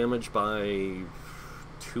reduce the damage by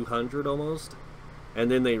 200 almost. And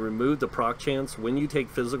then they remove the proc chance. When you take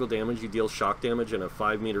physical damage, you deal shock damage in a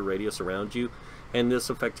 5-meter radius around you, and this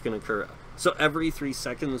effect can occur. So every 3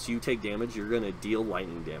 seconds you take damage, you're going to deal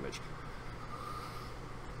lightning damage.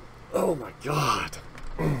 Oh my god.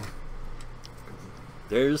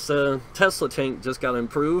 There's Tesla tank just got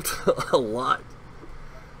improved a lot.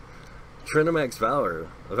 Trinamax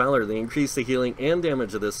Valor. They increase the healing and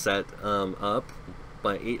damage of this set up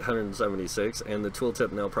by 876, and the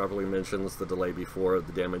tooltip now properly mentions the delay before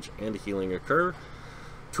the damage and healing occur.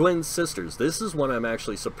 Twin Sisters. This is one I'm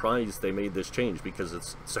actually surprised they made this change, because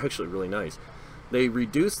it's actually really nice. They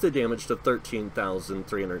reduce the damage to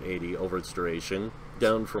 13,380 over its duration,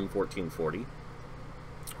 down from 1440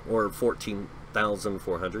 or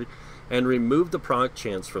 14,400, and remove the proc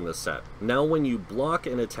chance from the set. Now when you block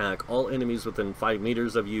an attack, all enemies within 5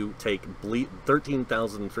 meters of you take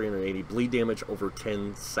 13,380 bleed damage over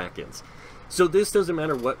 10 seconds. So this doesn't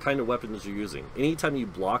matter what kind of weapons you're using. Anytime you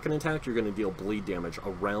block an attack, you're going to deal bleed damage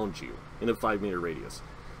around you in a 5-meter radius.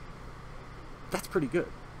 That's pretty good.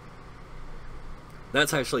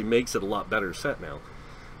 That actually makes it a lot better set now.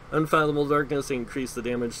 Unfathomable Darkness. They increase the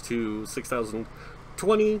damage to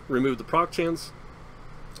 6,020, remove the proc chance.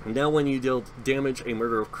 Now when you deal damage, a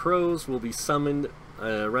murder of crows will be summoned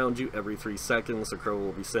around you every 3 seconds. The crow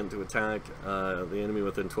will be sent to attack the enemy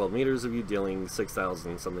within 12 meters of you, dealing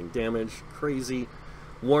 6,000 something damage. Crazy.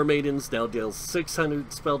 War Maidens now deals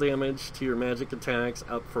 600 spell damage to your magic attacks,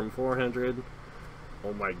 up from 400.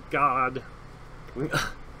 Oh my god.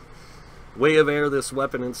 Way of Air. This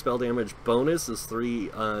weapon and spell damage bonus is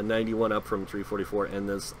 391 up from 344, and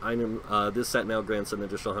this item, this set now grants an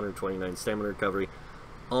additional 129 stamina recovery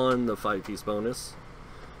on the 5-piece bonus.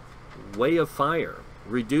 Way of Fire.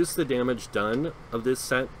 Reduce the damage done of this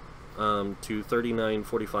set to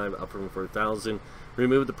 3945 up from 4,000.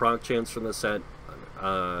 Remove the proc chance from the set.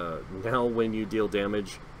 Now when you deal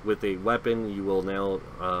damage with a weapon, you will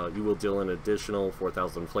deal an additional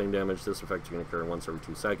 4,000 flame damage. This effect can occur once every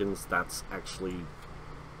 2 seconds. That's actually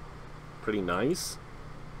pretty nice.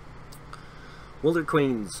 Wilder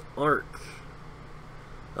Queen's Arc.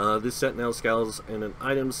 This set now scales in an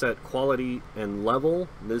item set quality and level.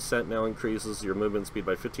 This set now increases your movement speed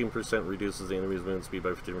by 15%, reduces the enemy's movement speed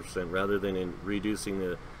by 15%, rather than in reducing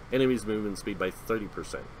the enemy's movement speed by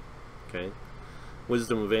 30%. Okay.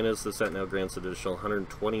 Wisdom of Venus. This set now grants additional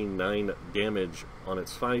 129 damage on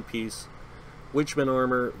its 5-piece. Witchman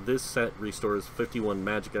Armor. This set restores 51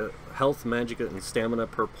 magicka, health, magicka, and stamina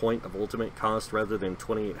per point of ultimate cost, rather than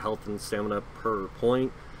 28 health and stamina per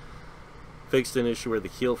point. Fixed an issue where the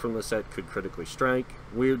heal from the set could critically strike.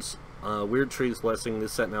 Weird Tree's Blessing.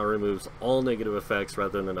 This set now removes all negative effects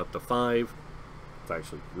rather than up to 5. It's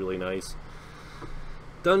actually really nice.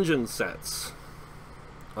 Dungeon sets.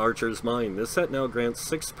 Archer's Mind. This set now grants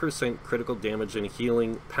 6% critical damage and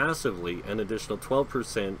healing passively, and additional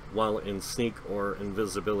 12% while in sneak or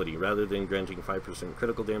invisibility, rather than granting 5%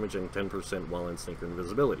 critical damage and 10% while in sneak or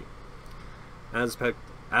invisibility. Aspect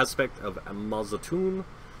of Mazatun.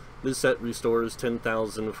 This set restores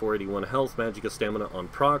 10,481 health, magic, and stamina on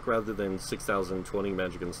proc rather than 6,020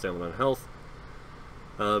 magic and stamina on health.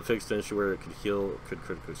 Fixed an issue where it could heal, could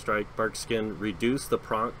critically strike. Bark Skin, reduce the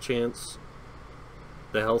proc chance,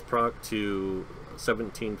 the health proc to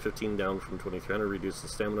 1715 down from 2300, reduce the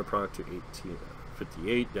stamina proc to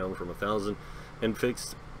 1858 down from 1000, and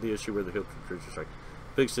fixed the issue where the heal could critically strike.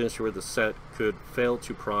 Fixed an issue where the set could fail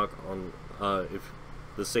to proc on if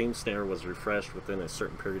the same snare was refreshed within a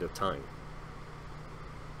certain period of time.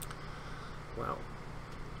 Wow.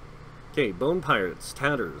 Okay, Bone Pirates,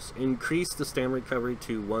 Tatters. Increase the stamina recovery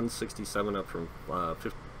to 167 up from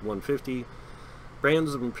 150.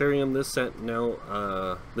 Brands of Imperium, this set now,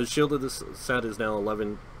 the shield of this set is now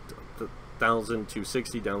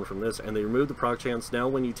 11,260 down from this, and they remove the proc chance. Now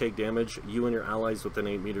when you take damage, you and your allies within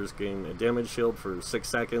 8 meters gain a damage shield for 6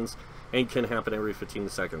 seconds, and can happen every 15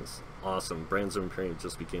 seconds. Awesome. Brands of Imperium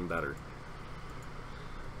just became better.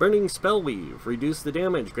 Burning Spellweave. Reduce the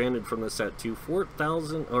damage granted from the set to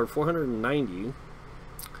 490.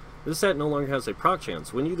 This set no longer has a proc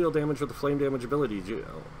chance. When you deal damage with the flame damage ability,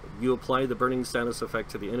 you apply the burning status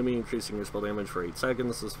effect to the enemy, increasing your spell damage for 8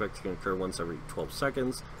 seconds. This effect can occur once every 12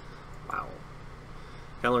 seconds. Wow.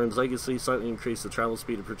 Caloran's Legacy. Slightly increase the travel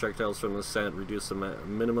speed of projectiles from the set. Reduce the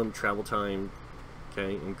minimum travel time.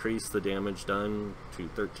 Okay. Increase the damage done to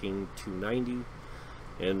 13,290.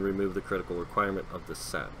 And remove the critical requirement of the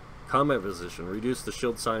set. Combat Physician. Reduce the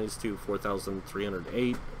shield size to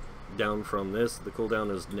 4,308. Down from this. The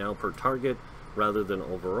cooldown is now per target rather than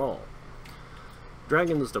overall.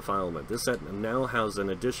 Dragon's Defilement. This set now has an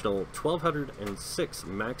additional 1,206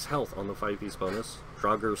 max health on the 5-piece bonus.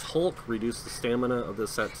 Draugur's Hulk. Reduced the stamina of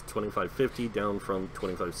this set to 2,550 down from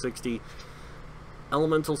 2,560.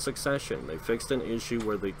 Elemental Succession. They fixed an issue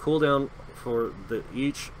where the cooldown for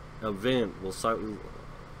each event was slightly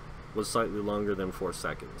longer than 4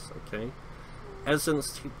 seconds. Okay.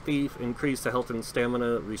 Essence Thief. Increased the health and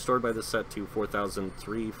stamina restored by the set to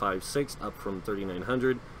 4,356 up from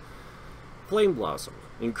 3,900. Flame Blossom.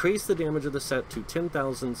 Increase the damage of the set to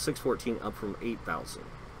 10,614 up from 8,000.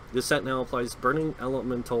 This set now applies Burning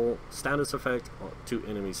Elemental status effect to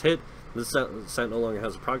enemies hit. This set no longer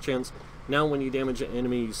has a proc chance. Now when you damage an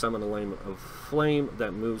enemy, you summon a line of flame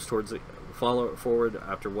that moves towards it, forward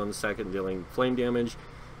after 1 second, dealing flame damage.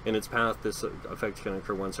 In its path, this effect can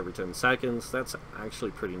occur once every 10 seconds. That's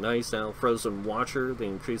actually pretty nice now. Frozen Watcher. They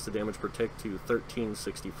increase the damage per tick to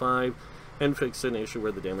 1365 and fix an issue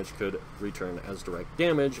where the damage could return as direct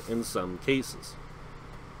damage in some cases.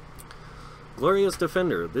 Glorious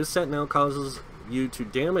Defender. This set now causes you to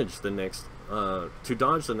dodge the next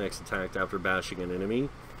attack after bashing an enemy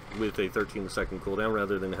with a 13-second cooldown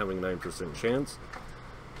rather than having a 9% chance.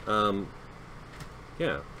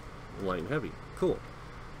 Yeah, light and heavy. Cool.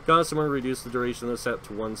 Gossamer. Reduced the duration of the set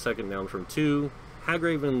to 1 second down from 2.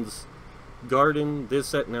 Hagraven's Garden. This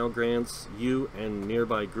set now grants you and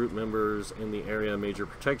nearby group members in the area major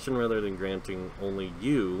protection rather than granting only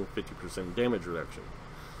you 50% damage reduction.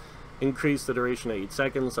 Increase the duration to 8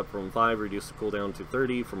 seconds up from 5. Reduce the cooldown to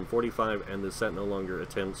 30 from 45, and the set no longer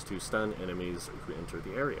attempts to stun enemies who enter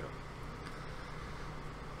the area.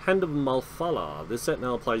 Hand of Malfala. This set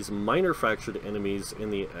now applies minor fracture to enemies in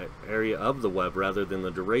the area of the web rather than the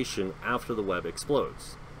duration after the web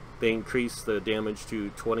explodes. They increase the damage to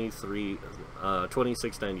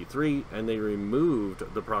 2693, and they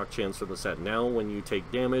removed the proc chance from the set. Now when you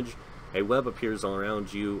take damage, a web appears all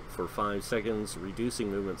around you for 5 seconds, reducing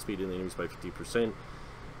movement speed in the enemies by 50%,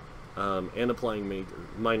 and applying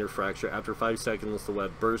minor fracture. After 5 seconds, the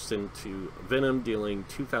web bursts into venom, dealing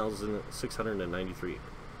 2,693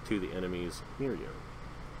 to the enemies near you.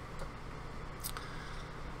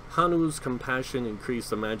 Hanu's Compassion. Increased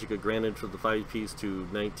the magicka granted for the 5-piece to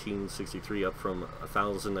 1963 up from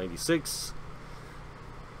 1,096.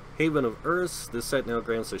 Haven of Earth. This set now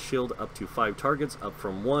grants a shield up to 5 targets up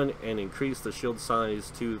from 1, and increased the shield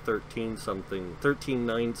size to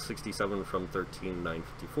 13,967 from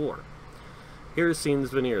 13,954. Hiracine's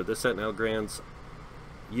Veneer. This set now grants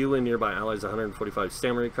you and nearby allies 145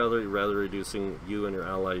 stamina recovery, rather reducing you and your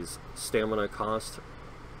allies' stamina cost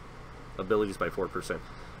abilities by 4%.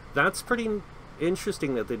 That's pretty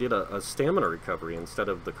interesting that they did a stamina recovery instead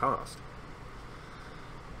of the cost.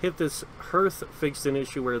 Hit this Hearth. Fixed an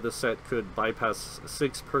issue where the set could bypass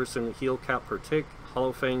 6-person heal cap per tick.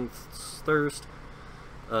 Hollowfang's Thirst.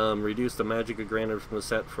 Reduced the magicka granted from the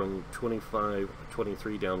set from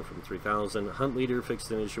 23 down from 3,000. Hunt Leader.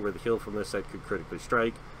 Fixed an issue where the heal from this set could critically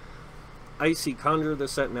strike. Icy Conjure.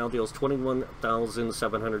 This set now deals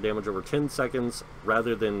 21,700 damage over 10 seconds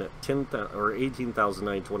rather than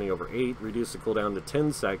 18,920 over 8. Reduce the cooldown to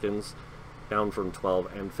 10 seconds down from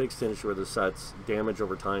 12, and fixed an issue where the set's damage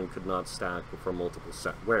over time could not stack from multiple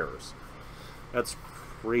set wearers. That's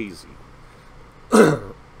crazy.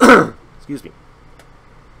 Excuse me.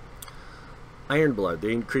 Iron Blood,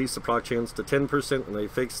 they increased the proc chance to 10%, and they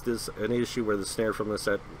fixed an issue where the snare from the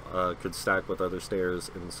set could stack with other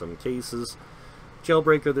snares in some cases.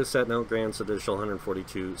 Jailbreaker, this set now grants additional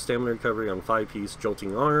 142 stamina recovery on 5-piece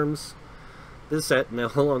Jolting Arms. This set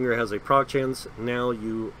no longer has a proc chance. Now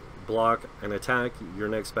you block an attack. Your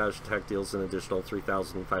next bash attack deals an additional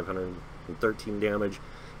 3,513 damage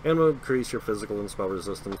and will increase your physical and spell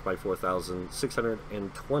resistance by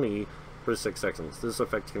 4,620 for 6 seconds. This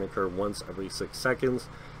effect can occur once every 6 seconds,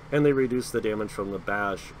 and they reduce the damage from the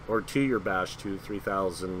bash, or to your bash, to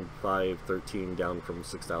 3,513 down from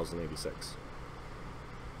 6,086.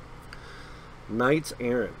 Knights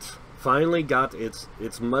Errant finally got its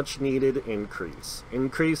much needed increase.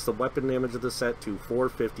 Increase the weapon damage of the set to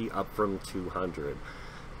 450 up from 200.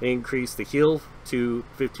 They increased the heal to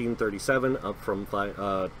 1537 up from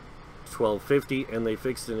 1250, and they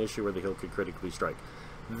fixed an issue where the heal could critically strike.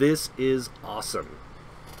 This is awesome.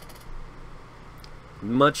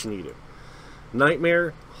 Much needed.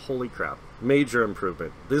 Nightmare, holy crap. Major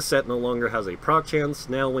improvement. This set no longer has a proc chance.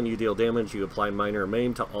 Now when you deal damage, you apply minor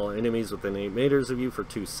maim to all enemies within 8 meters of you for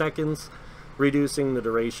 2 seconds, reducing the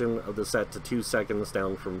duration of the set to 2 seconds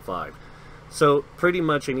down from 5. So pretty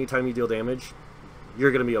much anytime you deal damage,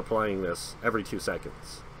 you're going to be applying this every 2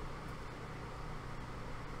 seconds.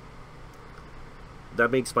 That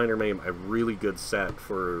makes minor maim a really good set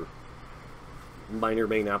for minor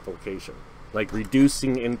maim application, like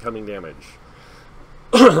reducing incoming damage.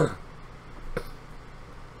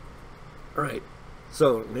 Alright,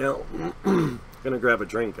 so now gonna grab a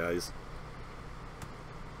drink, guys.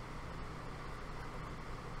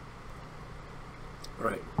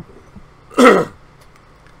 Alright.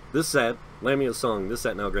 This set, Lamia's Song, this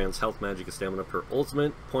set now grants health, magic, and stamina per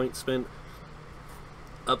ultimate point spent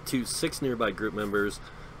up to 6 nearby group members,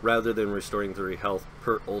 rather than restoring 3 health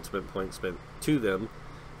per ultimate point spent to them,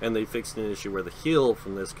 and they fixed an issue where the heal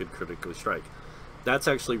from this could critically strike. That's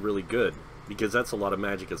actually really good, because that's a lot of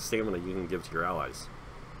magic and stamina you can give to your allies.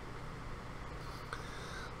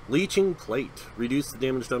 Leeching Plate. Reduce the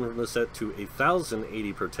damage done from the set to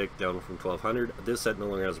 1,080 per tick, down from 1,200. This set no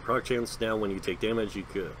longer has a proc chance. Now when you take damage, you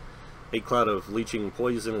could... A cloud of leeching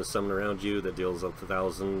poison is summoned around you that deals up to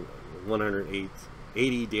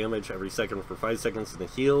 1,180 damage every second for 5 seconds, and it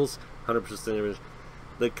heals 100% damage.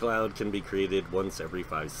 The cloud can be created once every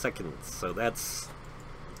 5 seconds. So that's...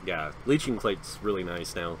 yeah, Leeching Plate's really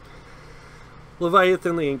nice now.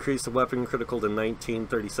 Leviathan, they increased the weapon critical to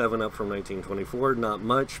 1937 up from 1924. Not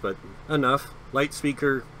much, but enough. Light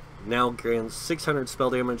Speaker now grants 600 spell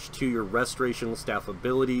damage to your Restoration Staff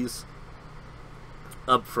abilities,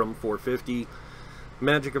 up from 450.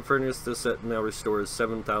 Magicka Furnace, this set now restores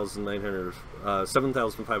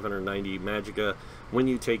 7,590 Magicka when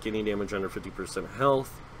you take any damage under 50%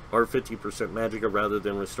 health, or 50% Magicka, rather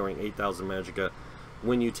than restoring 8,000 Magicka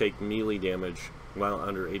when you take melee damage while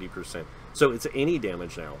under 80%. So it's any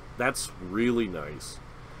damage now. That's really nice.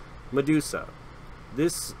 Medusa.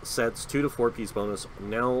 This set's 2 to 4 piece bonus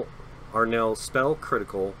are now spell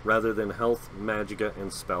critical rather than health, Magicka,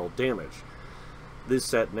 and spell damage. This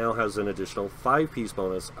set now has an additional 5 piece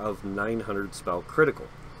bonus of 900 spell critical.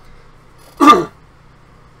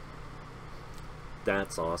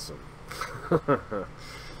 That's awesome.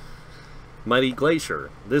 Mighty Glacier.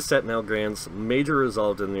 This set now grants major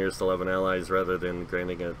resolve to the nearest 11 allies rather than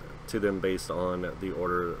granting it to them based on the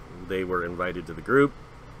order they were invited to the group.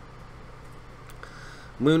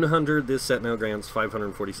 Moon Hunter. This set now grants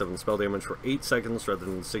 547 spell damage for 8 seconds rather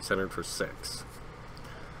than 600 for 6.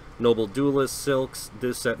 Noble Duelist Silks.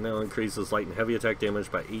 This set now increases light and heavy attack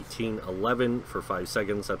damage by 1811 for 5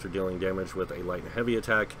 seconds after dealing damage with a light and heavy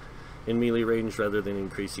attack in melee range, rather than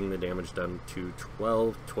increasing the damage done to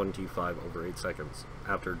 1225 over 8 seconds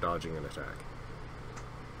after dodging an attack.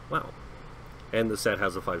 Wow. And the set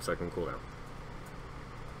has a 5-second cooldown.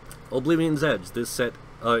 Oblivion's Edge. This set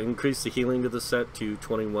increased the healing to the set to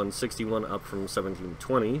 2161 up from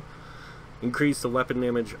 1720. Increased the weapon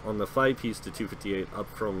damage on the 5 piece to 258 up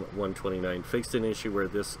from 129. Fixed an issue where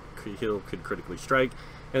this heal could critically strike,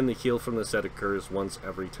 and the heal from the set occurs once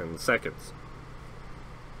every 10 seconds.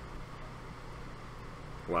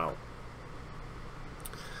 Wow.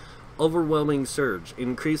 Overwhelming Surge.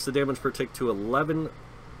 Increase the damage per tick to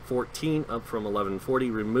 1114 up from 1140.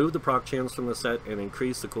 Remove the proc chance from the set and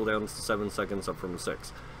increase the cooldown to 7 seconds up from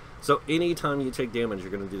 6. So anytime you take damage,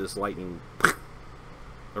 you're going to do this lightning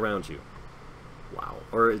around you. Wow.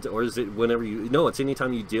 Or is it whenever you... No, it's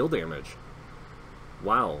anytime you deal damage.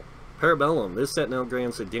 Wow. Parabellum. This set now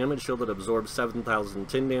grants a damage shield that absorbs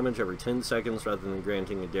 7,010 damage every 10 seconds, rather than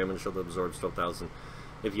granting a damage shield that absorbs 12,000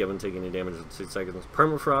 if you haven't taken any damage in 6 seconds.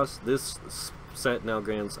 Permafrost. This set now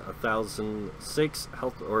grants 1,006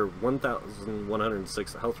 health, or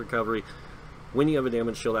 1,106 health recovery when you have a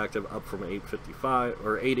damage shield active, up from 855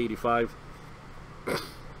 or 885.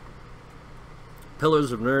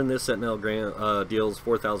 Pillars of Nirn. This set now deals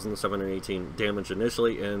 4,718 damage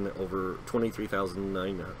initially and over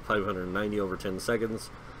 23,590 over 10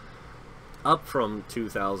 seconds, up from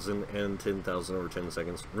 2,000 and 10,000 over 10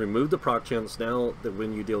 seconds. Remove the proc chance. Now that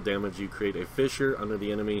when you deal damage, you create a fissure under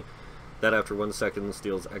the enemy that after 1 second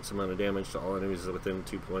deals X amount of damage to all enemies within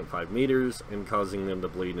 2.5 meters and causing them to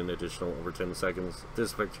bleed an additional over 10 seconds.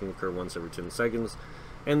 This effect can occur once every 10 seconds.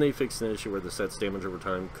 And they fixed an issue where the set's damage over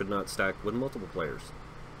time could not stack with multiple players.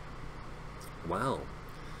 Wow.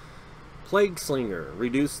 Plague Slinger.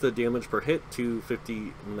 Reduce the damage per hit to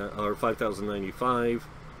 5,095,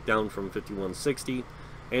 down from 5,160,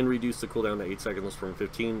 and reduce the cooldown to 8 seconds from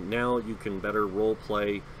 15. Now you can better role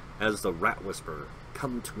play as the Rat Whisperer.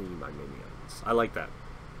 Come to me, my minions. I like that.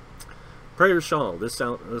 Prayer Shawl. This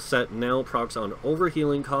set now procs on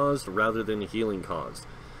overhealing caused rather than healing caused.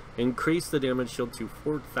 Increase the damage shield to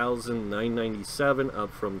 4,997,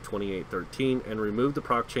 up from 2,813, and remove the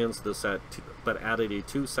proc chance of the set, but added a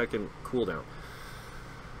 2-second cooldown.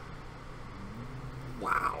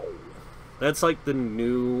 Wow. That's like the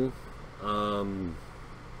new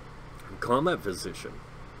Combat Physician.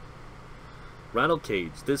 Rattle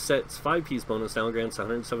Cage. This set's 5-piece bonus now grants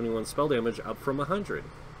 171 spell damage, up from 100.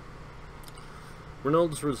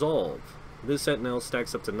 Reynolds Resolve. This set now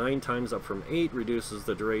stacks up to 9 times, up from 8, reduces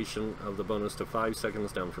the duration of the bonus to 5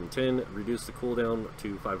 seconds, down from 10, reduce the cooldown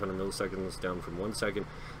to 500 milliseconds, down from 1 second,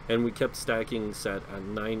 and we kept stacking set at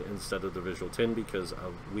 9 instead of the visual 10 because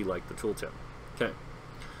we like the tooltip. Okay.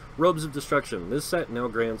 Robes of Destruction. This set now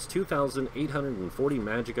grants 2,840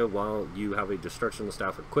 magicka while you have a Destruction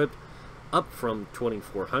Staff equipped, up from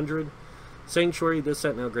 2,400. Sanctuary. This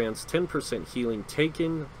set now grants 10% healing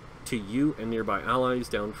taken to you and nearby allies,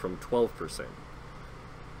 down from 12%.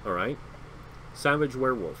 Alright. Savage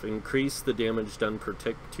Werewolf. Increase the damage done per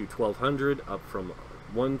tick to 1,200, up from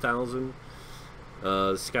 1,000.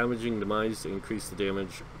 Scavenging Demise. Increase the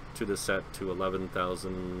damage to the set to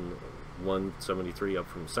 11,173, up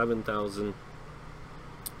from 7,000.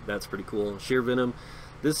 That's pretty cool. Sheer Venom.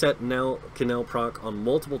 This set can now proc on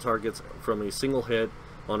multiple targets from a single hit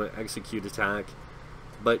on an execute attack,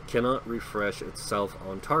 but cannot refresh itself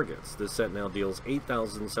on targets. This set now deals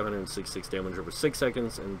 8,766 damage over 6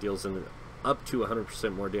 seconds and deals up to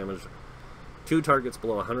 100% more damage to targets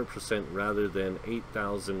below 100% rather than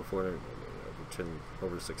 8,410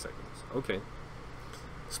 over 6 seconds. Okay.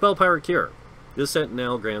 Spell Power Cure. This set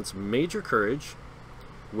now grants Major Courage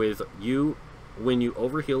with you when you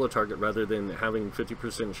overheal a target rather than having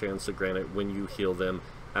 50% chance to grant it when you heal them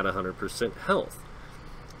at 100% health.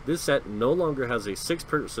 This set no longer has a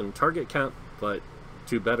 6-person target cap, but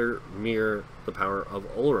to better mirror the power of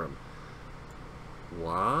Ulram.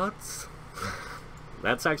 What?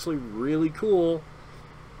 That's actually really cool.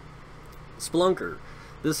 Splunker.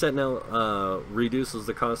 This set now reduces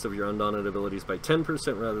the cost of your Undaunted abilities by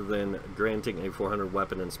 10% rather than granting a 400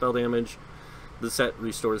 weapon and spell damage. The set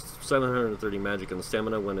restores 730 magic and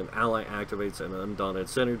stamina when an ally activates an Undaunted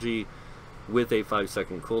synergy with a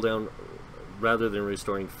 5-second cooldown, rather than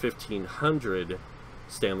restoring 1,500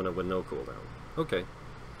 stamina with no cooldown. Okay.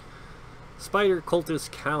 Spider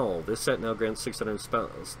Cultist Cowl. This set now grants 600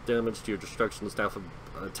 damage to your Destruction Staff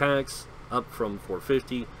attacks, up from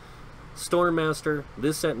 450. Storm Master.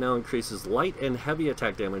 This set now increases light and heavy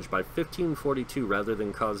attack damage by 1,542 rather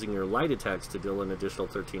than causing your light attacks to deal an additional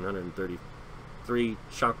 1,333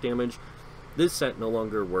 shock damage. This set no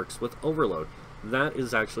longer works with Overload. That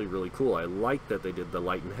is actually really cool. I like that they did the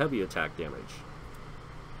light and heavy attack damage.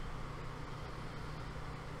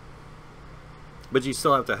 But you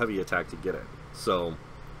still have to heavy attack to get it. So,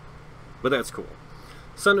 but that's cool.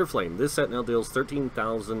 Sunderflame. This set now deals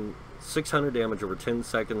 13,600 damage over 10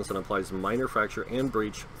 seconds and applies Minor Fracture and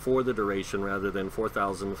Breach for the duration rather than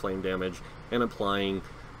 4,000 flame damage and applying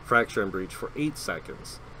Fracture and Breach for 8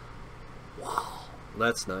 seconds. Wow.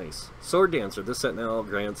 That's nice. Sword Dancer. This set now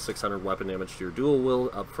grants 600 weapon damage to your dual wield,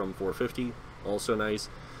 up from 450. Also nice.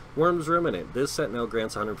 Worm's Remnant. This set now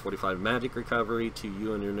grants 145 magic recovery to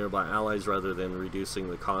you and your nearby allies rather than reducing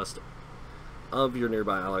the cost of your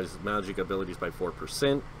nearby allies' magic abilities by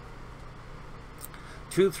 4%.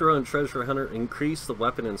 Tooth Throw and Treasure Hunter. Increase the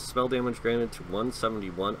weapon and spell damage granted to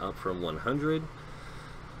 171, up from 100.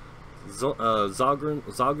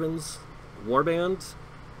 Zogran's Warband.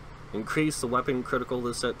 Increase the weapon critical of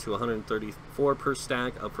this set to 134 per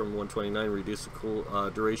stack, up from 129. Reduce the cool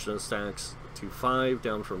duration of stacks to 5,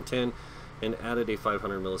 down from 10. And added a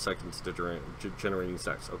 500 milliseconds to generating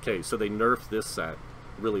stacks. Okay, so they nerfed this set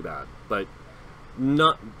really bad, but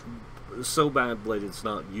not so bad that it's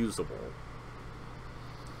not usable.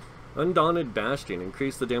 Undaunted Bastion.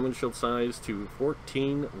 Increase the damage shield size to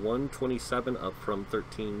 14,127, up from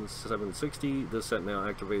 13,760. This set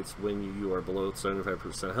now activates when you are below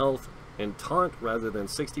 75% health. And Taunt, rather than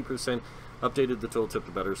 60%, updated the tooltip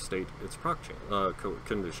to better state its proc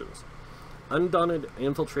conditions. Undaunted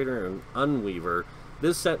Infiltrator and Unweaver.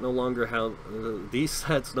 This set no longer have these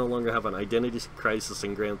sets no longer have an identity crisis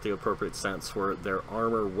and grant the appropriate stats for their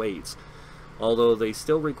armor weights, although they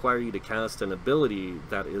still require you to cast an ability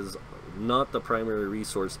that is not the primary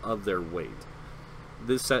resource of their weight.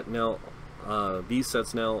 This set now, these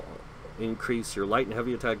sets now increase your light and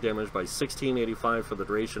heavy attack damage by 1685 for the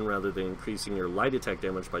duration, rather than increasing your light attack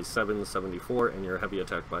damage by 774 and your heavy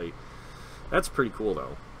attack by. That's pretty cool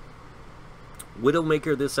though.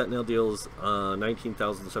 Widowmaker. This set now deals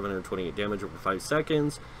 19,728 damage over 5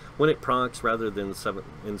 seconds when it procs, rather than 7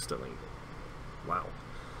 instantly. Wow.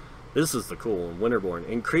 This is the cool one. Winterborn.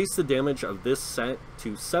 Increase the damage of this set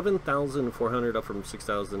to 7,400, up from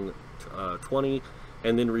 6,020,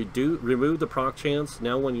 and then remove the proc chance.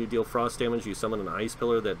 Now when you deal frost damage, you summon an ice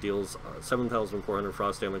pillar that deals 7,400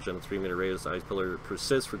 frost damage and a 3-meter radius. The ice pillar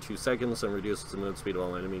persists for 2 seconds and reduces the movement speed of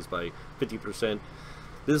all enemies by 50%.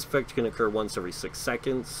 This effect can occur once every 6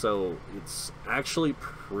 seconds, so it's actually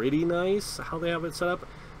pretty nice how they have it set up.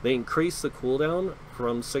 They increase the cooldown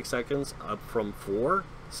from 6 seconds up from 4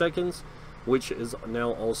 seconds, which is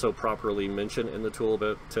now also properly mentioned in the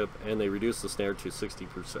tooltip, and they reduce the snare to 60%,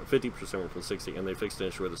 50% from 60, and they fixed an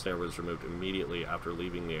issue where the snare was removed immediately after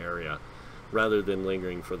leaving the area, rather than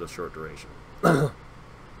lingering for the short duration.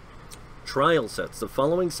 Trial sets. The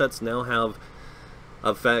following sets now have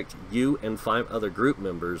affect you and 5 other group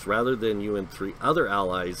members, rather than you and 3 other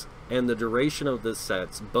allies, and the duration of this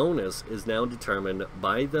set's bonus is now determined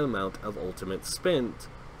by the amount of ultimate spent.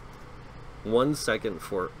 1 second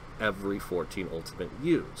for every 14 ultimate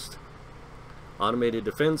used. Automated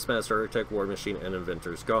Defense, Master Architect, War Machine, and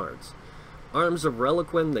Inventor's Guards. Arms of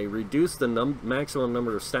Reliquin. They reduce the maximum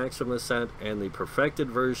number of stacks from this set, and the perfected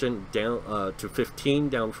version down to 15,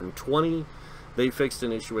 down from 20. They fixed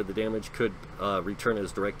an issue where the damage could return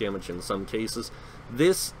as direct damage in some cases.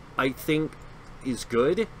 This, I think, is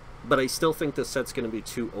good, but I still think this set's going to be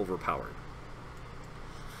too overpowered.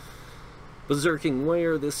 Berserking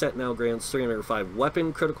Warrior. This set now grants 305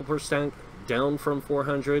 weapon critical per stack, down from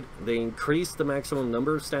 400. They increased the maximum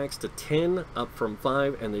number of stacks to 10, up from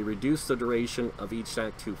 5, and they reduced the duration of each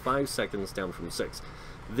stack to 5 seconds, down from 6.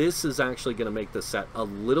 This is actually going to make the set a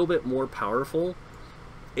little bit more powerful,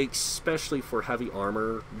 especially for heavy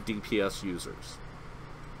armor DPS users.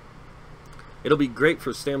 It'll be great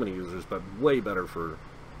for stamina users, but way better for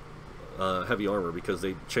heavy armor, because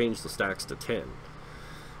they changed the stacks to 10.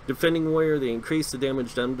 Defending Warrior. They increased the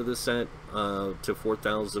damage done to this set to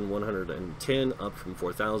 4,110, up from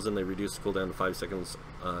 4,000. They reduced the cooldown to 5 seconds,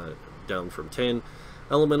 down from 10.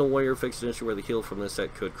 Elemental Warrior fixed an issue where the heal from this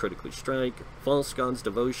set could critically strike. False God's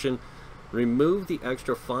Devotion. Remove the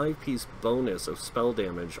extra 5-piece bonus of spell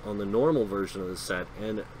damage on the normal version of the set,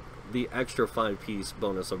 and the extra 5-piece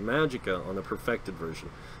bonus of Magicka on the perfected version,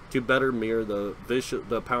 to better mirror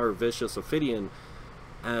the power of Vicious Ophidian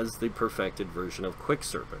as the perfected version of Quick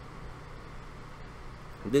Serpent.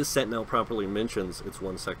 This set now properly mentions its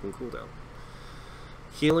 1 second cooldown.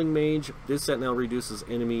 Healing Mage. This set now reduces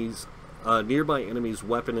enemies nearby enemies'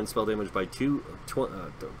 weapon and spell damage by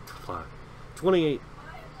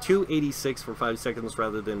 286 for 5 seconds,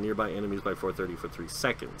 rather than nearby enemies by 430 for 3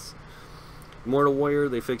 seconds. Immortal Warrior.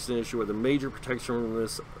 They fixed an issue where the major protection from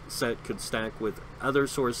this set could stack with other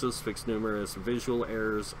sources, fixed numerous visual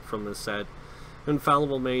errors from this set.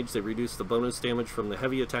 Infallible Mage. They reduced the bonus damage from the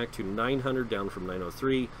heavy attack to 900, down from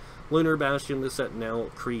 903. Lunar Bastion. This set now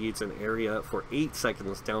creates an area for 8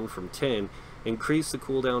 seconds, down from 10. Increase the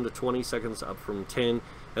cooldown to 20 seconds, up from 10.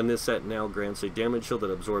 And this set now grants a damage shield that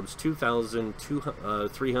absorbs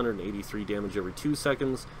 2,383 damage every 2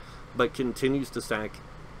 seconds, but continues to stack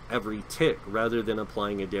every tick, rather than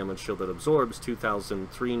applying a damage shield that absorbs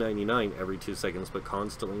 2,399 every 2 seconds, but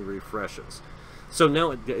constantly refreshes. So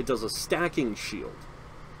now it does a stacking shield.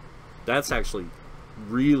 That's actually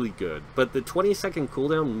really good, but the 20-second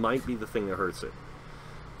cooldown might be the thing that hurts it.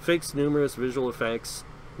 Fixed numerous visual effects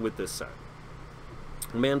with this set.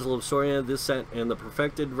 Mantle of Soria. This set and the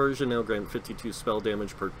perfected version now grant 52 spell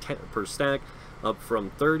damage per stack, up from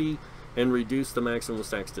 30, and reduce the maximum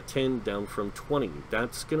stacks to 10 down from 20.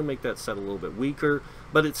 That's going to make that set a little bit weaker,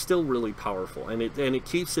 but it's still really powerful, and it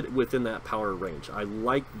keeps it within that power range. I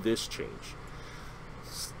like this change.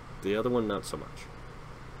 The other one, not so much.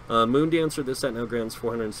 Moon Dancer, this set now grants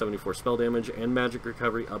 474 spell damage and magic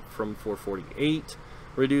recovery up from 448.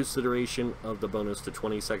 Reduce the duration of the bonus to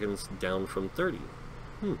 20 seconds down from 30.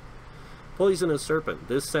 Poisonous Serpent.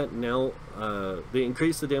 This set now, they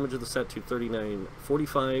increase the damage of the set to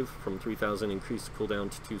 3945 from 3000, increase the cooldown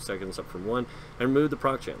to 2 seconds up from 1, and remove the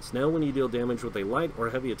proc chance. Now when you deal damage with a light or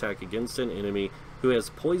heavy attack against an enemy who has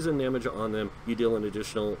poison damage on them, you deal an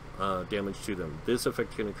additional damage to them. This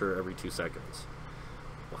effect can occur every 2 seconds.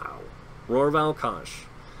 Wow. Roar Valkosh.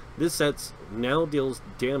 This set now deals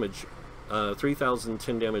damage,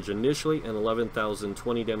 3010 damage initially and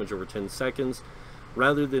 11,020 damage over 10 seconds.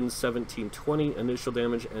 Rather than 1720 initial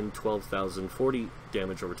damage and 12,040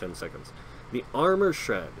 damage over 10 seconds. The armor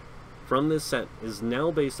shred from this set is now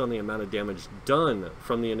based on the amount of damage done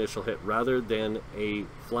from the initial hit rather than a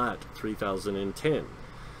flat 3010.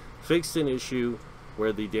 Fixed an issue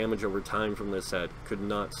where the damage over time from this set could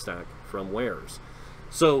not stack from wares.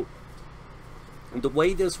 So the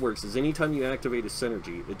way this works is anytime you activate a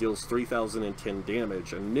synergy, it deals 3010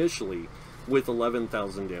 damage initially with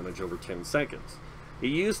 11,000 damage over 10 seconds. It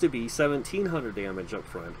used to be 1,700 damage up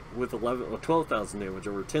front with 12,000 damage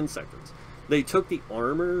over 10 seconds. They took the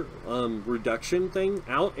armor reduction thing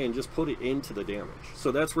out and just put it into the damage.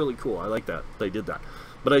 So that's really cool. I like that they did that.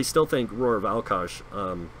 But I still think Roar of Valkosh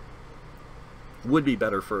would be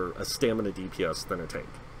better for a stamina DPS than a tank.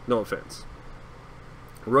 No offense.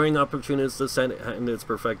 Roaring Opportunist, this set in its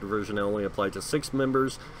perfected version now only applied to 6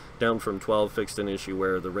 members, down from 12, fixed an issue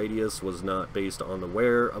where the radius was not based on the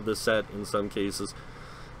wear of the set in some cases.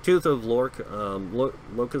 Tooth of Lork,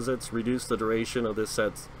 Lokazets reduced the duration of this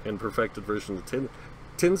set in perfected version to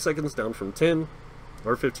 10 seconds, down from 10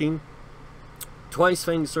 or 15. Twice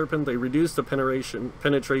Fanged Serpent, they reduced the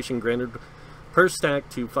penetration granted per stack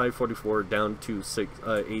to 544, down to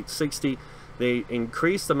 860. They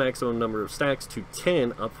increased the maximum number of stacks to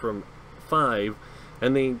 10 up from 5,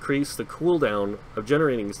 and they increased the cooldown of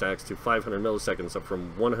generating stacks to 500 milliseconds up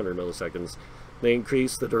from 100 milliseconds. They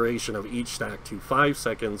increased the duration of each stack to 5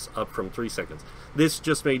 seconds up from 3 seconds. This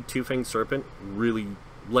just made Two-Fanged Serpent really,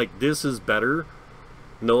 like, this is better,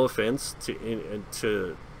 no offense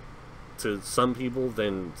to some people,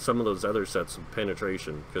 than some of those other sets of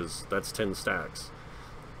penetration, because that's 10 stacks.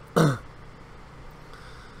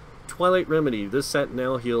 Twilight Remedy, this set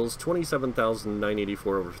now heals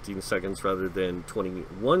 27,984 over 15 seconds rather than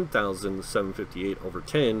 21,758 over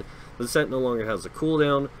 10. The set no longer has a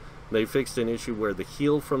cooldown. They fixed an issue where the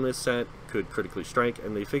heal from this set could critically strike,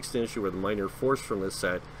 and they fixed an issue where the minor force from this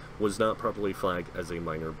set was not properly flagged as a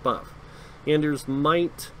minor buff. Ender's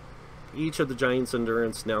Might, each of the Giant's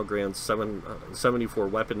Endurance now grants 74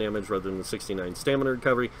 weapon damage rather than 69 stamina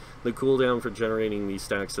recovery. The cooldown for generating these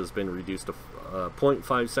stacks has been reduced to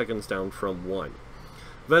 0.5 seconds, down from 1.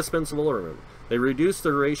 Vestments of Allurement, they reduced the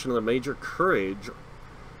duration of the Major Courage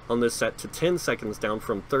on this set to 10 seconds, down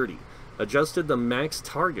from 30. Adjusted the max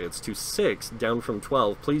targets to 6, down from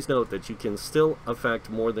 12. Please note that you can still affect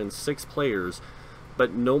more than 6 players,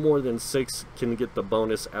 but no more than 6 can get the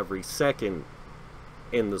bonus every second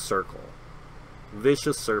in the circle.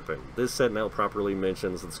 Vicious Serpent, this set now properly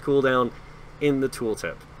mentions its cooldown in the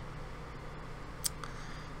tooltip.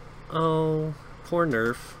 Oh, poor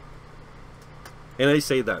nerf. And I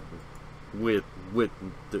say that with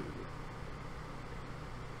the...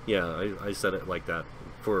 Yeah, I said it like that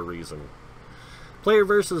for a reason. Player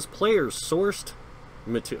versus player sourced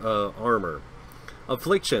armor.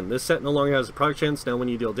 Affliction, this set no longer has a proc chance. Now when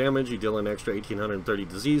you deal damage, you deal an extra 1,830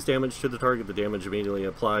 disease damage to the target. The damage immediately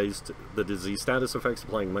applies to the disease status effects,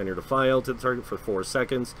 applying minor defile to the target for 4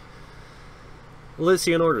 seconds.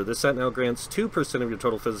 Elysian Order, this set now grants 2% of your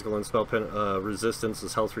total physical and spell resistance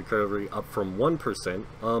as health recovery, up from 1%.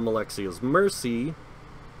 Alexia's Mercy,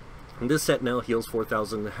 this set now heals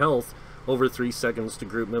 4,000 health over 3 seconds to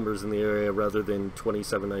group members in the area rather than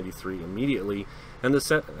 2793 immediately. And the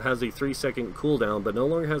set has a 3-second cooldown, but no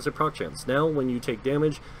longer has a proc chance. Now when you take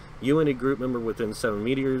damage, you and a group member within 7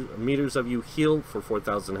 meters of you heal for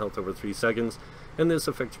 4,000 health over 3 seconds, and this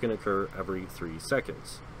effect can occur every 3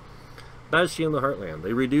 seconds. Bastion of the Heartland,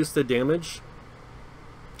 they reduce the damage,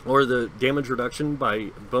 or the damage reduction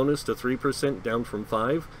by bonus to 3%, down from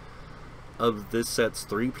 5. Of this set's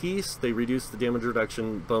 3-piece, they reduced the damage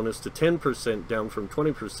reduction bonus to 10%, down from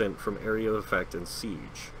 20% from area of effect and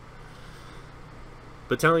siege.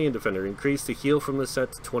 Battalion Defender, increased the heal from the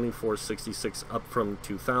set to 2466, up from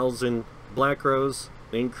 2,000. Black Rose,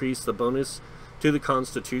 they increased the bonus to the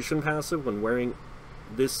Constitution passive when wearing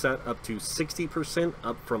this set up to 60%,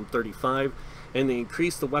 up from 35%, and they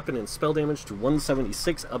increase the weapon and spell damage to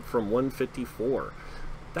 176, up from 154.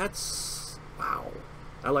 That's... wow.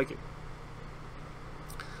 I like it.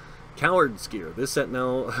 Coward's Gear. This set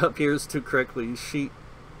now appears to correctly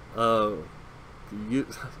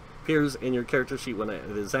appears in your character sheet when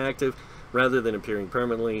it is active, rather than appearing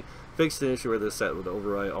permanently. Fixed an issue where this set would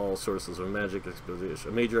override all sources of magic expedition,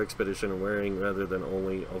 a major expedition and wearing, rather than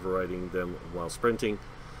only overriding them while sprinting.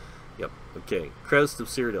 Yep, okay. Crest of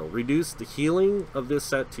Cyrodiil. Reduce the healing of this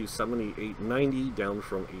set to 7890, down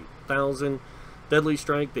from 8000. Deadly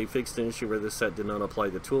Strike. They fixed an issue where this set did not apply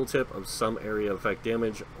the tooltip of some area effect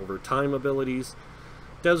damage over time abilities.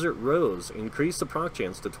 Desert Rose. Increase the proc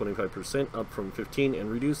chance to 25%, up from 15,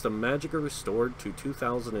 and reduce the Magicka restored to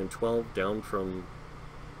 2012, down from...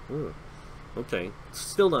 okay.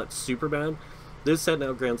 Still not super bad. This set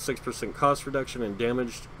now grants 6% cost reduction and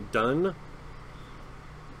damage done.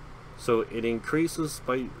 So it increases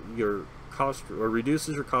by your cost, or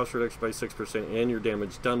reduces your cost reduction by 6% and your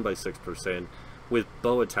damage done by 6%, with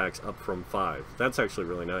bow attacks up from 5. That's actually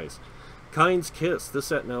really nice. Kind's Kiss. This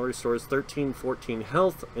set now restores 13-14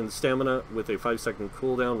 health and stamina with a 5-second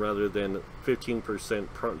cooldown, rather than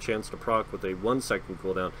 15% chance to proc with a 1-second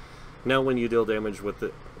cooldown. Now when you deal damage with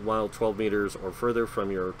it while 12 meters or further from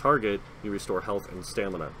your target, you restore health and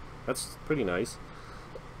stamina. That's pretty nice.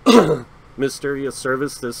 Mysterious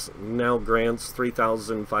Service. This now grants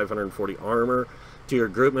 3,540 armor to your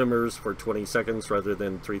group members for 20 seconds, rather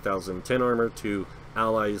than 3,010 armor to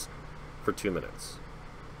allies for 2 minutes.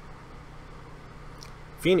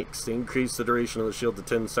 Phoenix. They increased the duration of the shield to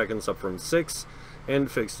 10 seconds, up from 6, and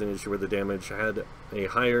fixed an issue where the damage had a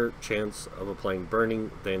higher chance of applying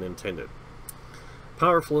burning than intended.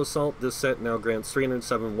 Powerful Assault. This set now grants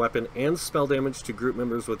 307 weapon and spell damage to group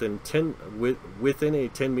members within a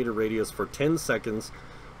 10-meter radius for 10 seconds,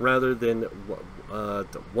 rather than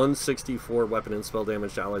 164 weapon and spell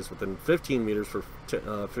damage to allies within 15 meters for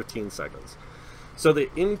 15 seconds. So they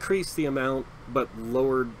increased the amount, but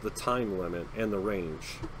lowered the time limit and the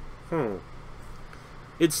range.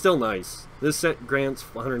 It's still nice. This set grants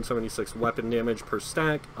 176 weapon damage per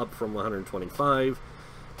stack, up from 125.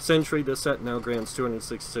 Sentry. This set now grants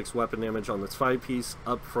 266 weapon damage on this 5-piece,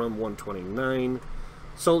 up from 129.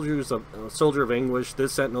 Soldier of Anguish.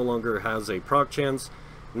 This set no longer has a proc chance.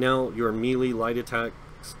 Now your melee light attacks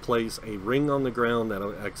place a ring on the ground that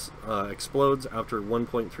explodes after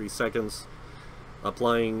 1.3 seconds,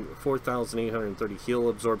 applying 4,830 heal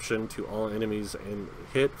absorption to all enemies and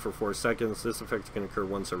hit for 4 seconds. This effect can occur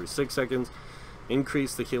once every 6 seconds.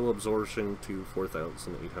 Increase the heal absorption to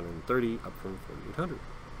 4,830, up from 4,800.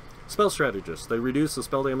 Spell Strategist. They reduce the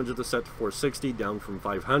spell damage of the set to 460, down from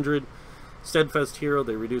 500. Steadfast Hero.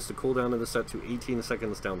 They reduce the cooldown of the set to 18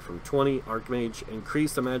 seconds, down from 20. Archmage.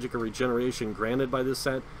 Increase the Magicka regeneration granted by this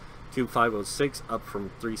set to 506, up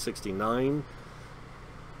from 369.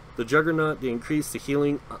 The Juggernaut. They increase the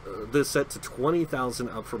healing this set to 20,000,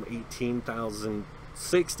 up from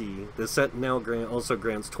 18,060. This set now also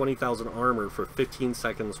grants 20,000 armor for 15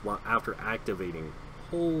 seconds after activating.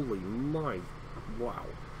 Holy my, wow.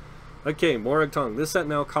 Okay, Morag Tong. This set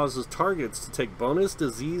now causes targets to take bonus,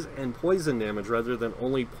 disease, and poison damage rather than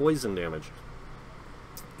only poison damage.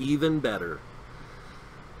 Even better.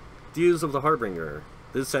 Fuse of the Harbinger.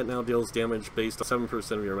 This set now deals damage based on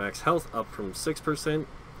 7% of your max health, up from 6%.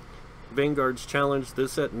 Vanguard's Challenge.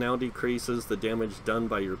 This set now decreases the damage done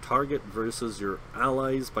by your target versus your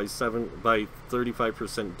allies by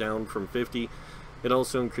 35%, down from 50. It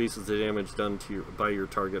also increases the damage done by your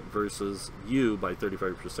target versus you by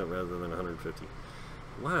 35% rather than 150.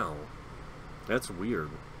 Wow. That's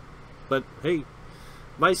weird. But hey,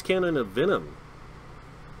 Vice Cannon of Venom.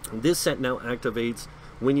 This set now activates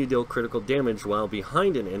when you deal critical damage while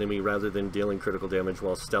behind an enemy rather than dealing critical damage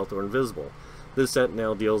while stealth or invisible. This set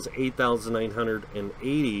now deals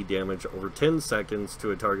 8,980 damage over 10 seconds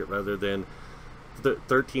to a target rather than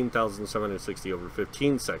 13,760 over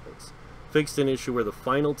 15 seconds. Fixed an issue where the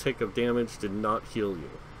final tick of damage did not heal you.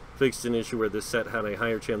 Fixed an issue where this set had a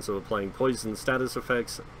higher chance of applying poison status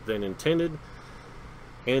effects than intended.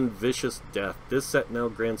 And Vicious Death. This set now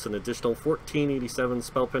grants an additional 1487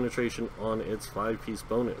 spell penetration on its 5-piece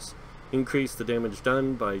bonus. Increase the damage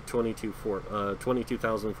done by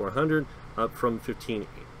 22,400, up from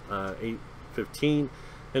 15,815,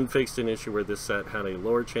 and fixed an issue where this set had a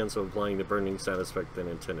lower chance of applying the burning status effect than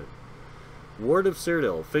intended. Ward of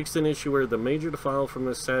Cyrodiil. Fixed an issue where the major defile from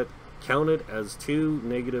this set counted as 2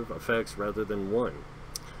 negative effects rather than 1.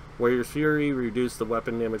 Warrior's Fury reduced the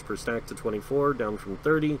weapon damage per stack to 24, down from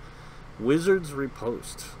 30. Wizard's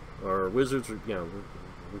Riposte. or wizards,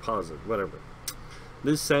 pause it, whatever.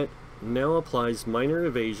 This set now applies minor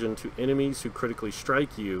evasion to enemies who critically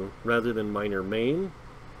strike you rather than minor maim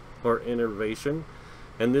or innervation,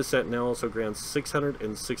 and this set now also grants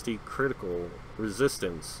 660 critical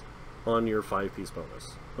resistance on your 5-piece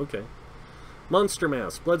bonus. Okay. Monster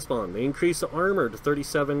Mass, Bloodspawn. They increase the armor to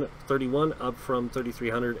 3731 up from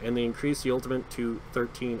 3300, and they increase the ultimate to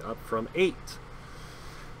 13 up from 8.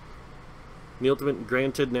 The ultimate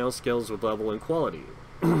granted now scales with level and quality.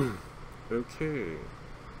 Okay.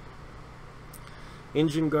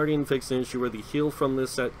 Engine Guardian fixed an issue where the heal from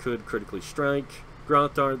this set could critically strike.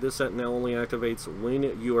 Grothar, this set now only activates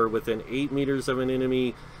when you are within 8 meters of an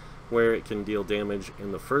enemy where it can deal damage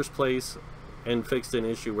in the first place, and fixed an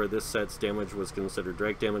issue where this set's damage was considered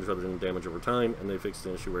direct damage rather than damage over time, and they fixed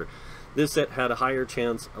an issue where this set had a higher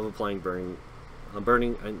chance of applying burning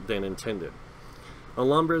than intended.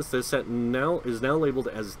 Alhambras, this set is now labeled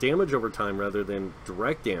as damage over time rather than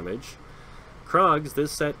direct damage. Krogs,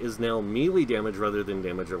 this set is now melee damage rather than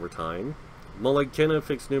damage over time. Mullikenna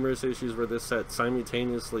fixed numerous issues where this set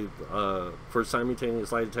simultaneous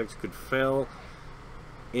light attacks could fail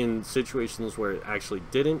in situations where it actually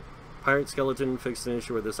didn't. Pirate Skeleton fixed an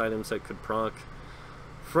issue where this item set could proc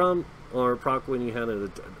when you had a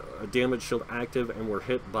damage shield active and were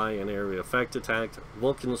hit by an area effect attack.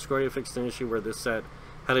 Vulcan Scoria fixed an issue where this set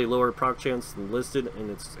had a lower proc chance than listed, and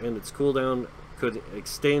its cooldown could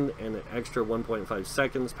extend an extra 1.5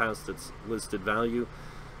 seconds past its listed value.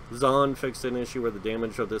 Zon fixed an issue where the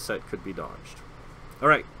damage of this set could be dodged.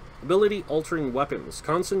 Alright, ability altering weapons.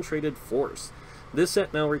 Concentrated Force. This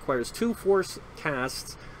set now requires 2 force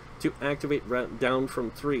casts to activate down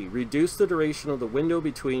from 3. Reduce the duration of the window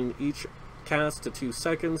between each cast to 2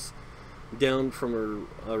 seconds, down from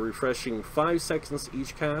a refreshing 5 seconds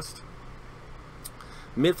each cast.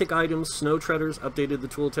 Mythic items, Snow Treaders updated the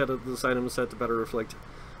tooltip of this item set to better reflect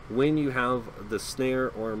when you have the snare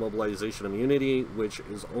or immobilization immunity, which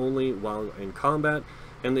is only while in combat,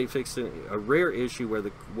 and they fixed a rare issue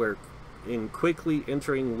where in quickly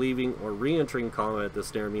entering, leaving, or re-entering combat, the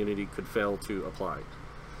snare immunity could fail to apply.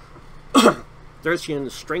 Thracian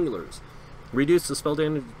Stranglers. Reduce the spell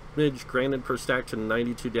damage granted per stack to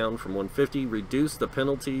 92 down from 150. Reduce the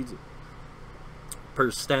penalty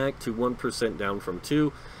per stack to 1% down from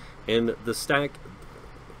 2. And the stack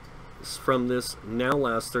from this now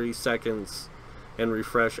lasts 30 seconds and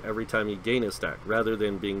refresh every time you gain a stack, rather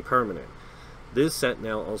than being permanent. This set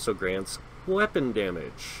now also grants weapon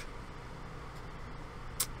damage.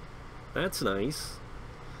 That's nice.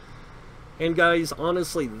 And guys,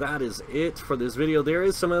 honestly, that is it for this video. There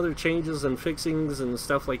is some other changes and fixings and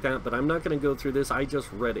stuff like that, but I'm not going to go through this. I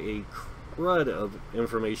just read a crud of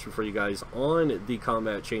information for you guys on the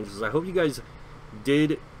combat changes. I hope you guys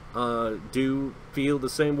did do feel the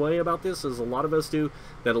same way about this as a lot of us do,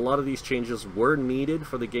 that a lot of these changes were needed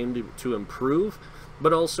for the game to improve,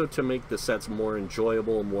 but also to make the sets more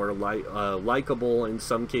enjoyable, more likable in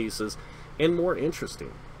some cases, and more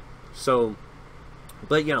interesting. So,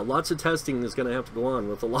 but yeah, lots of testing is going to have to go on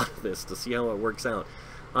with a lot of this to see how it works out.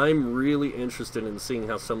 I'm really interested in seeing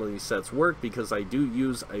how some of these sets work, because I do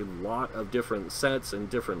use a lot of different sets and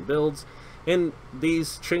different builds, and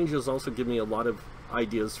these changes also give me a lot of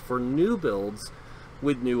ideas for new builds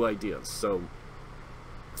with new ideas. So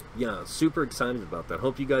yeah, super excited about that.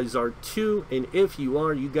 Hope you guys are too, and if you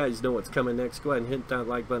are, you guys know what's coming next. Go ahead and hit that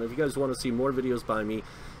like button. If you guys want to see more videos by me,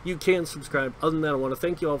 you can subscribe. Other than that, I want to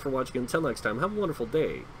thank you all for watching. Until next time, have a wonderful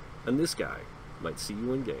day, and this guy might see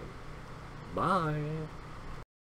you in game. Bye.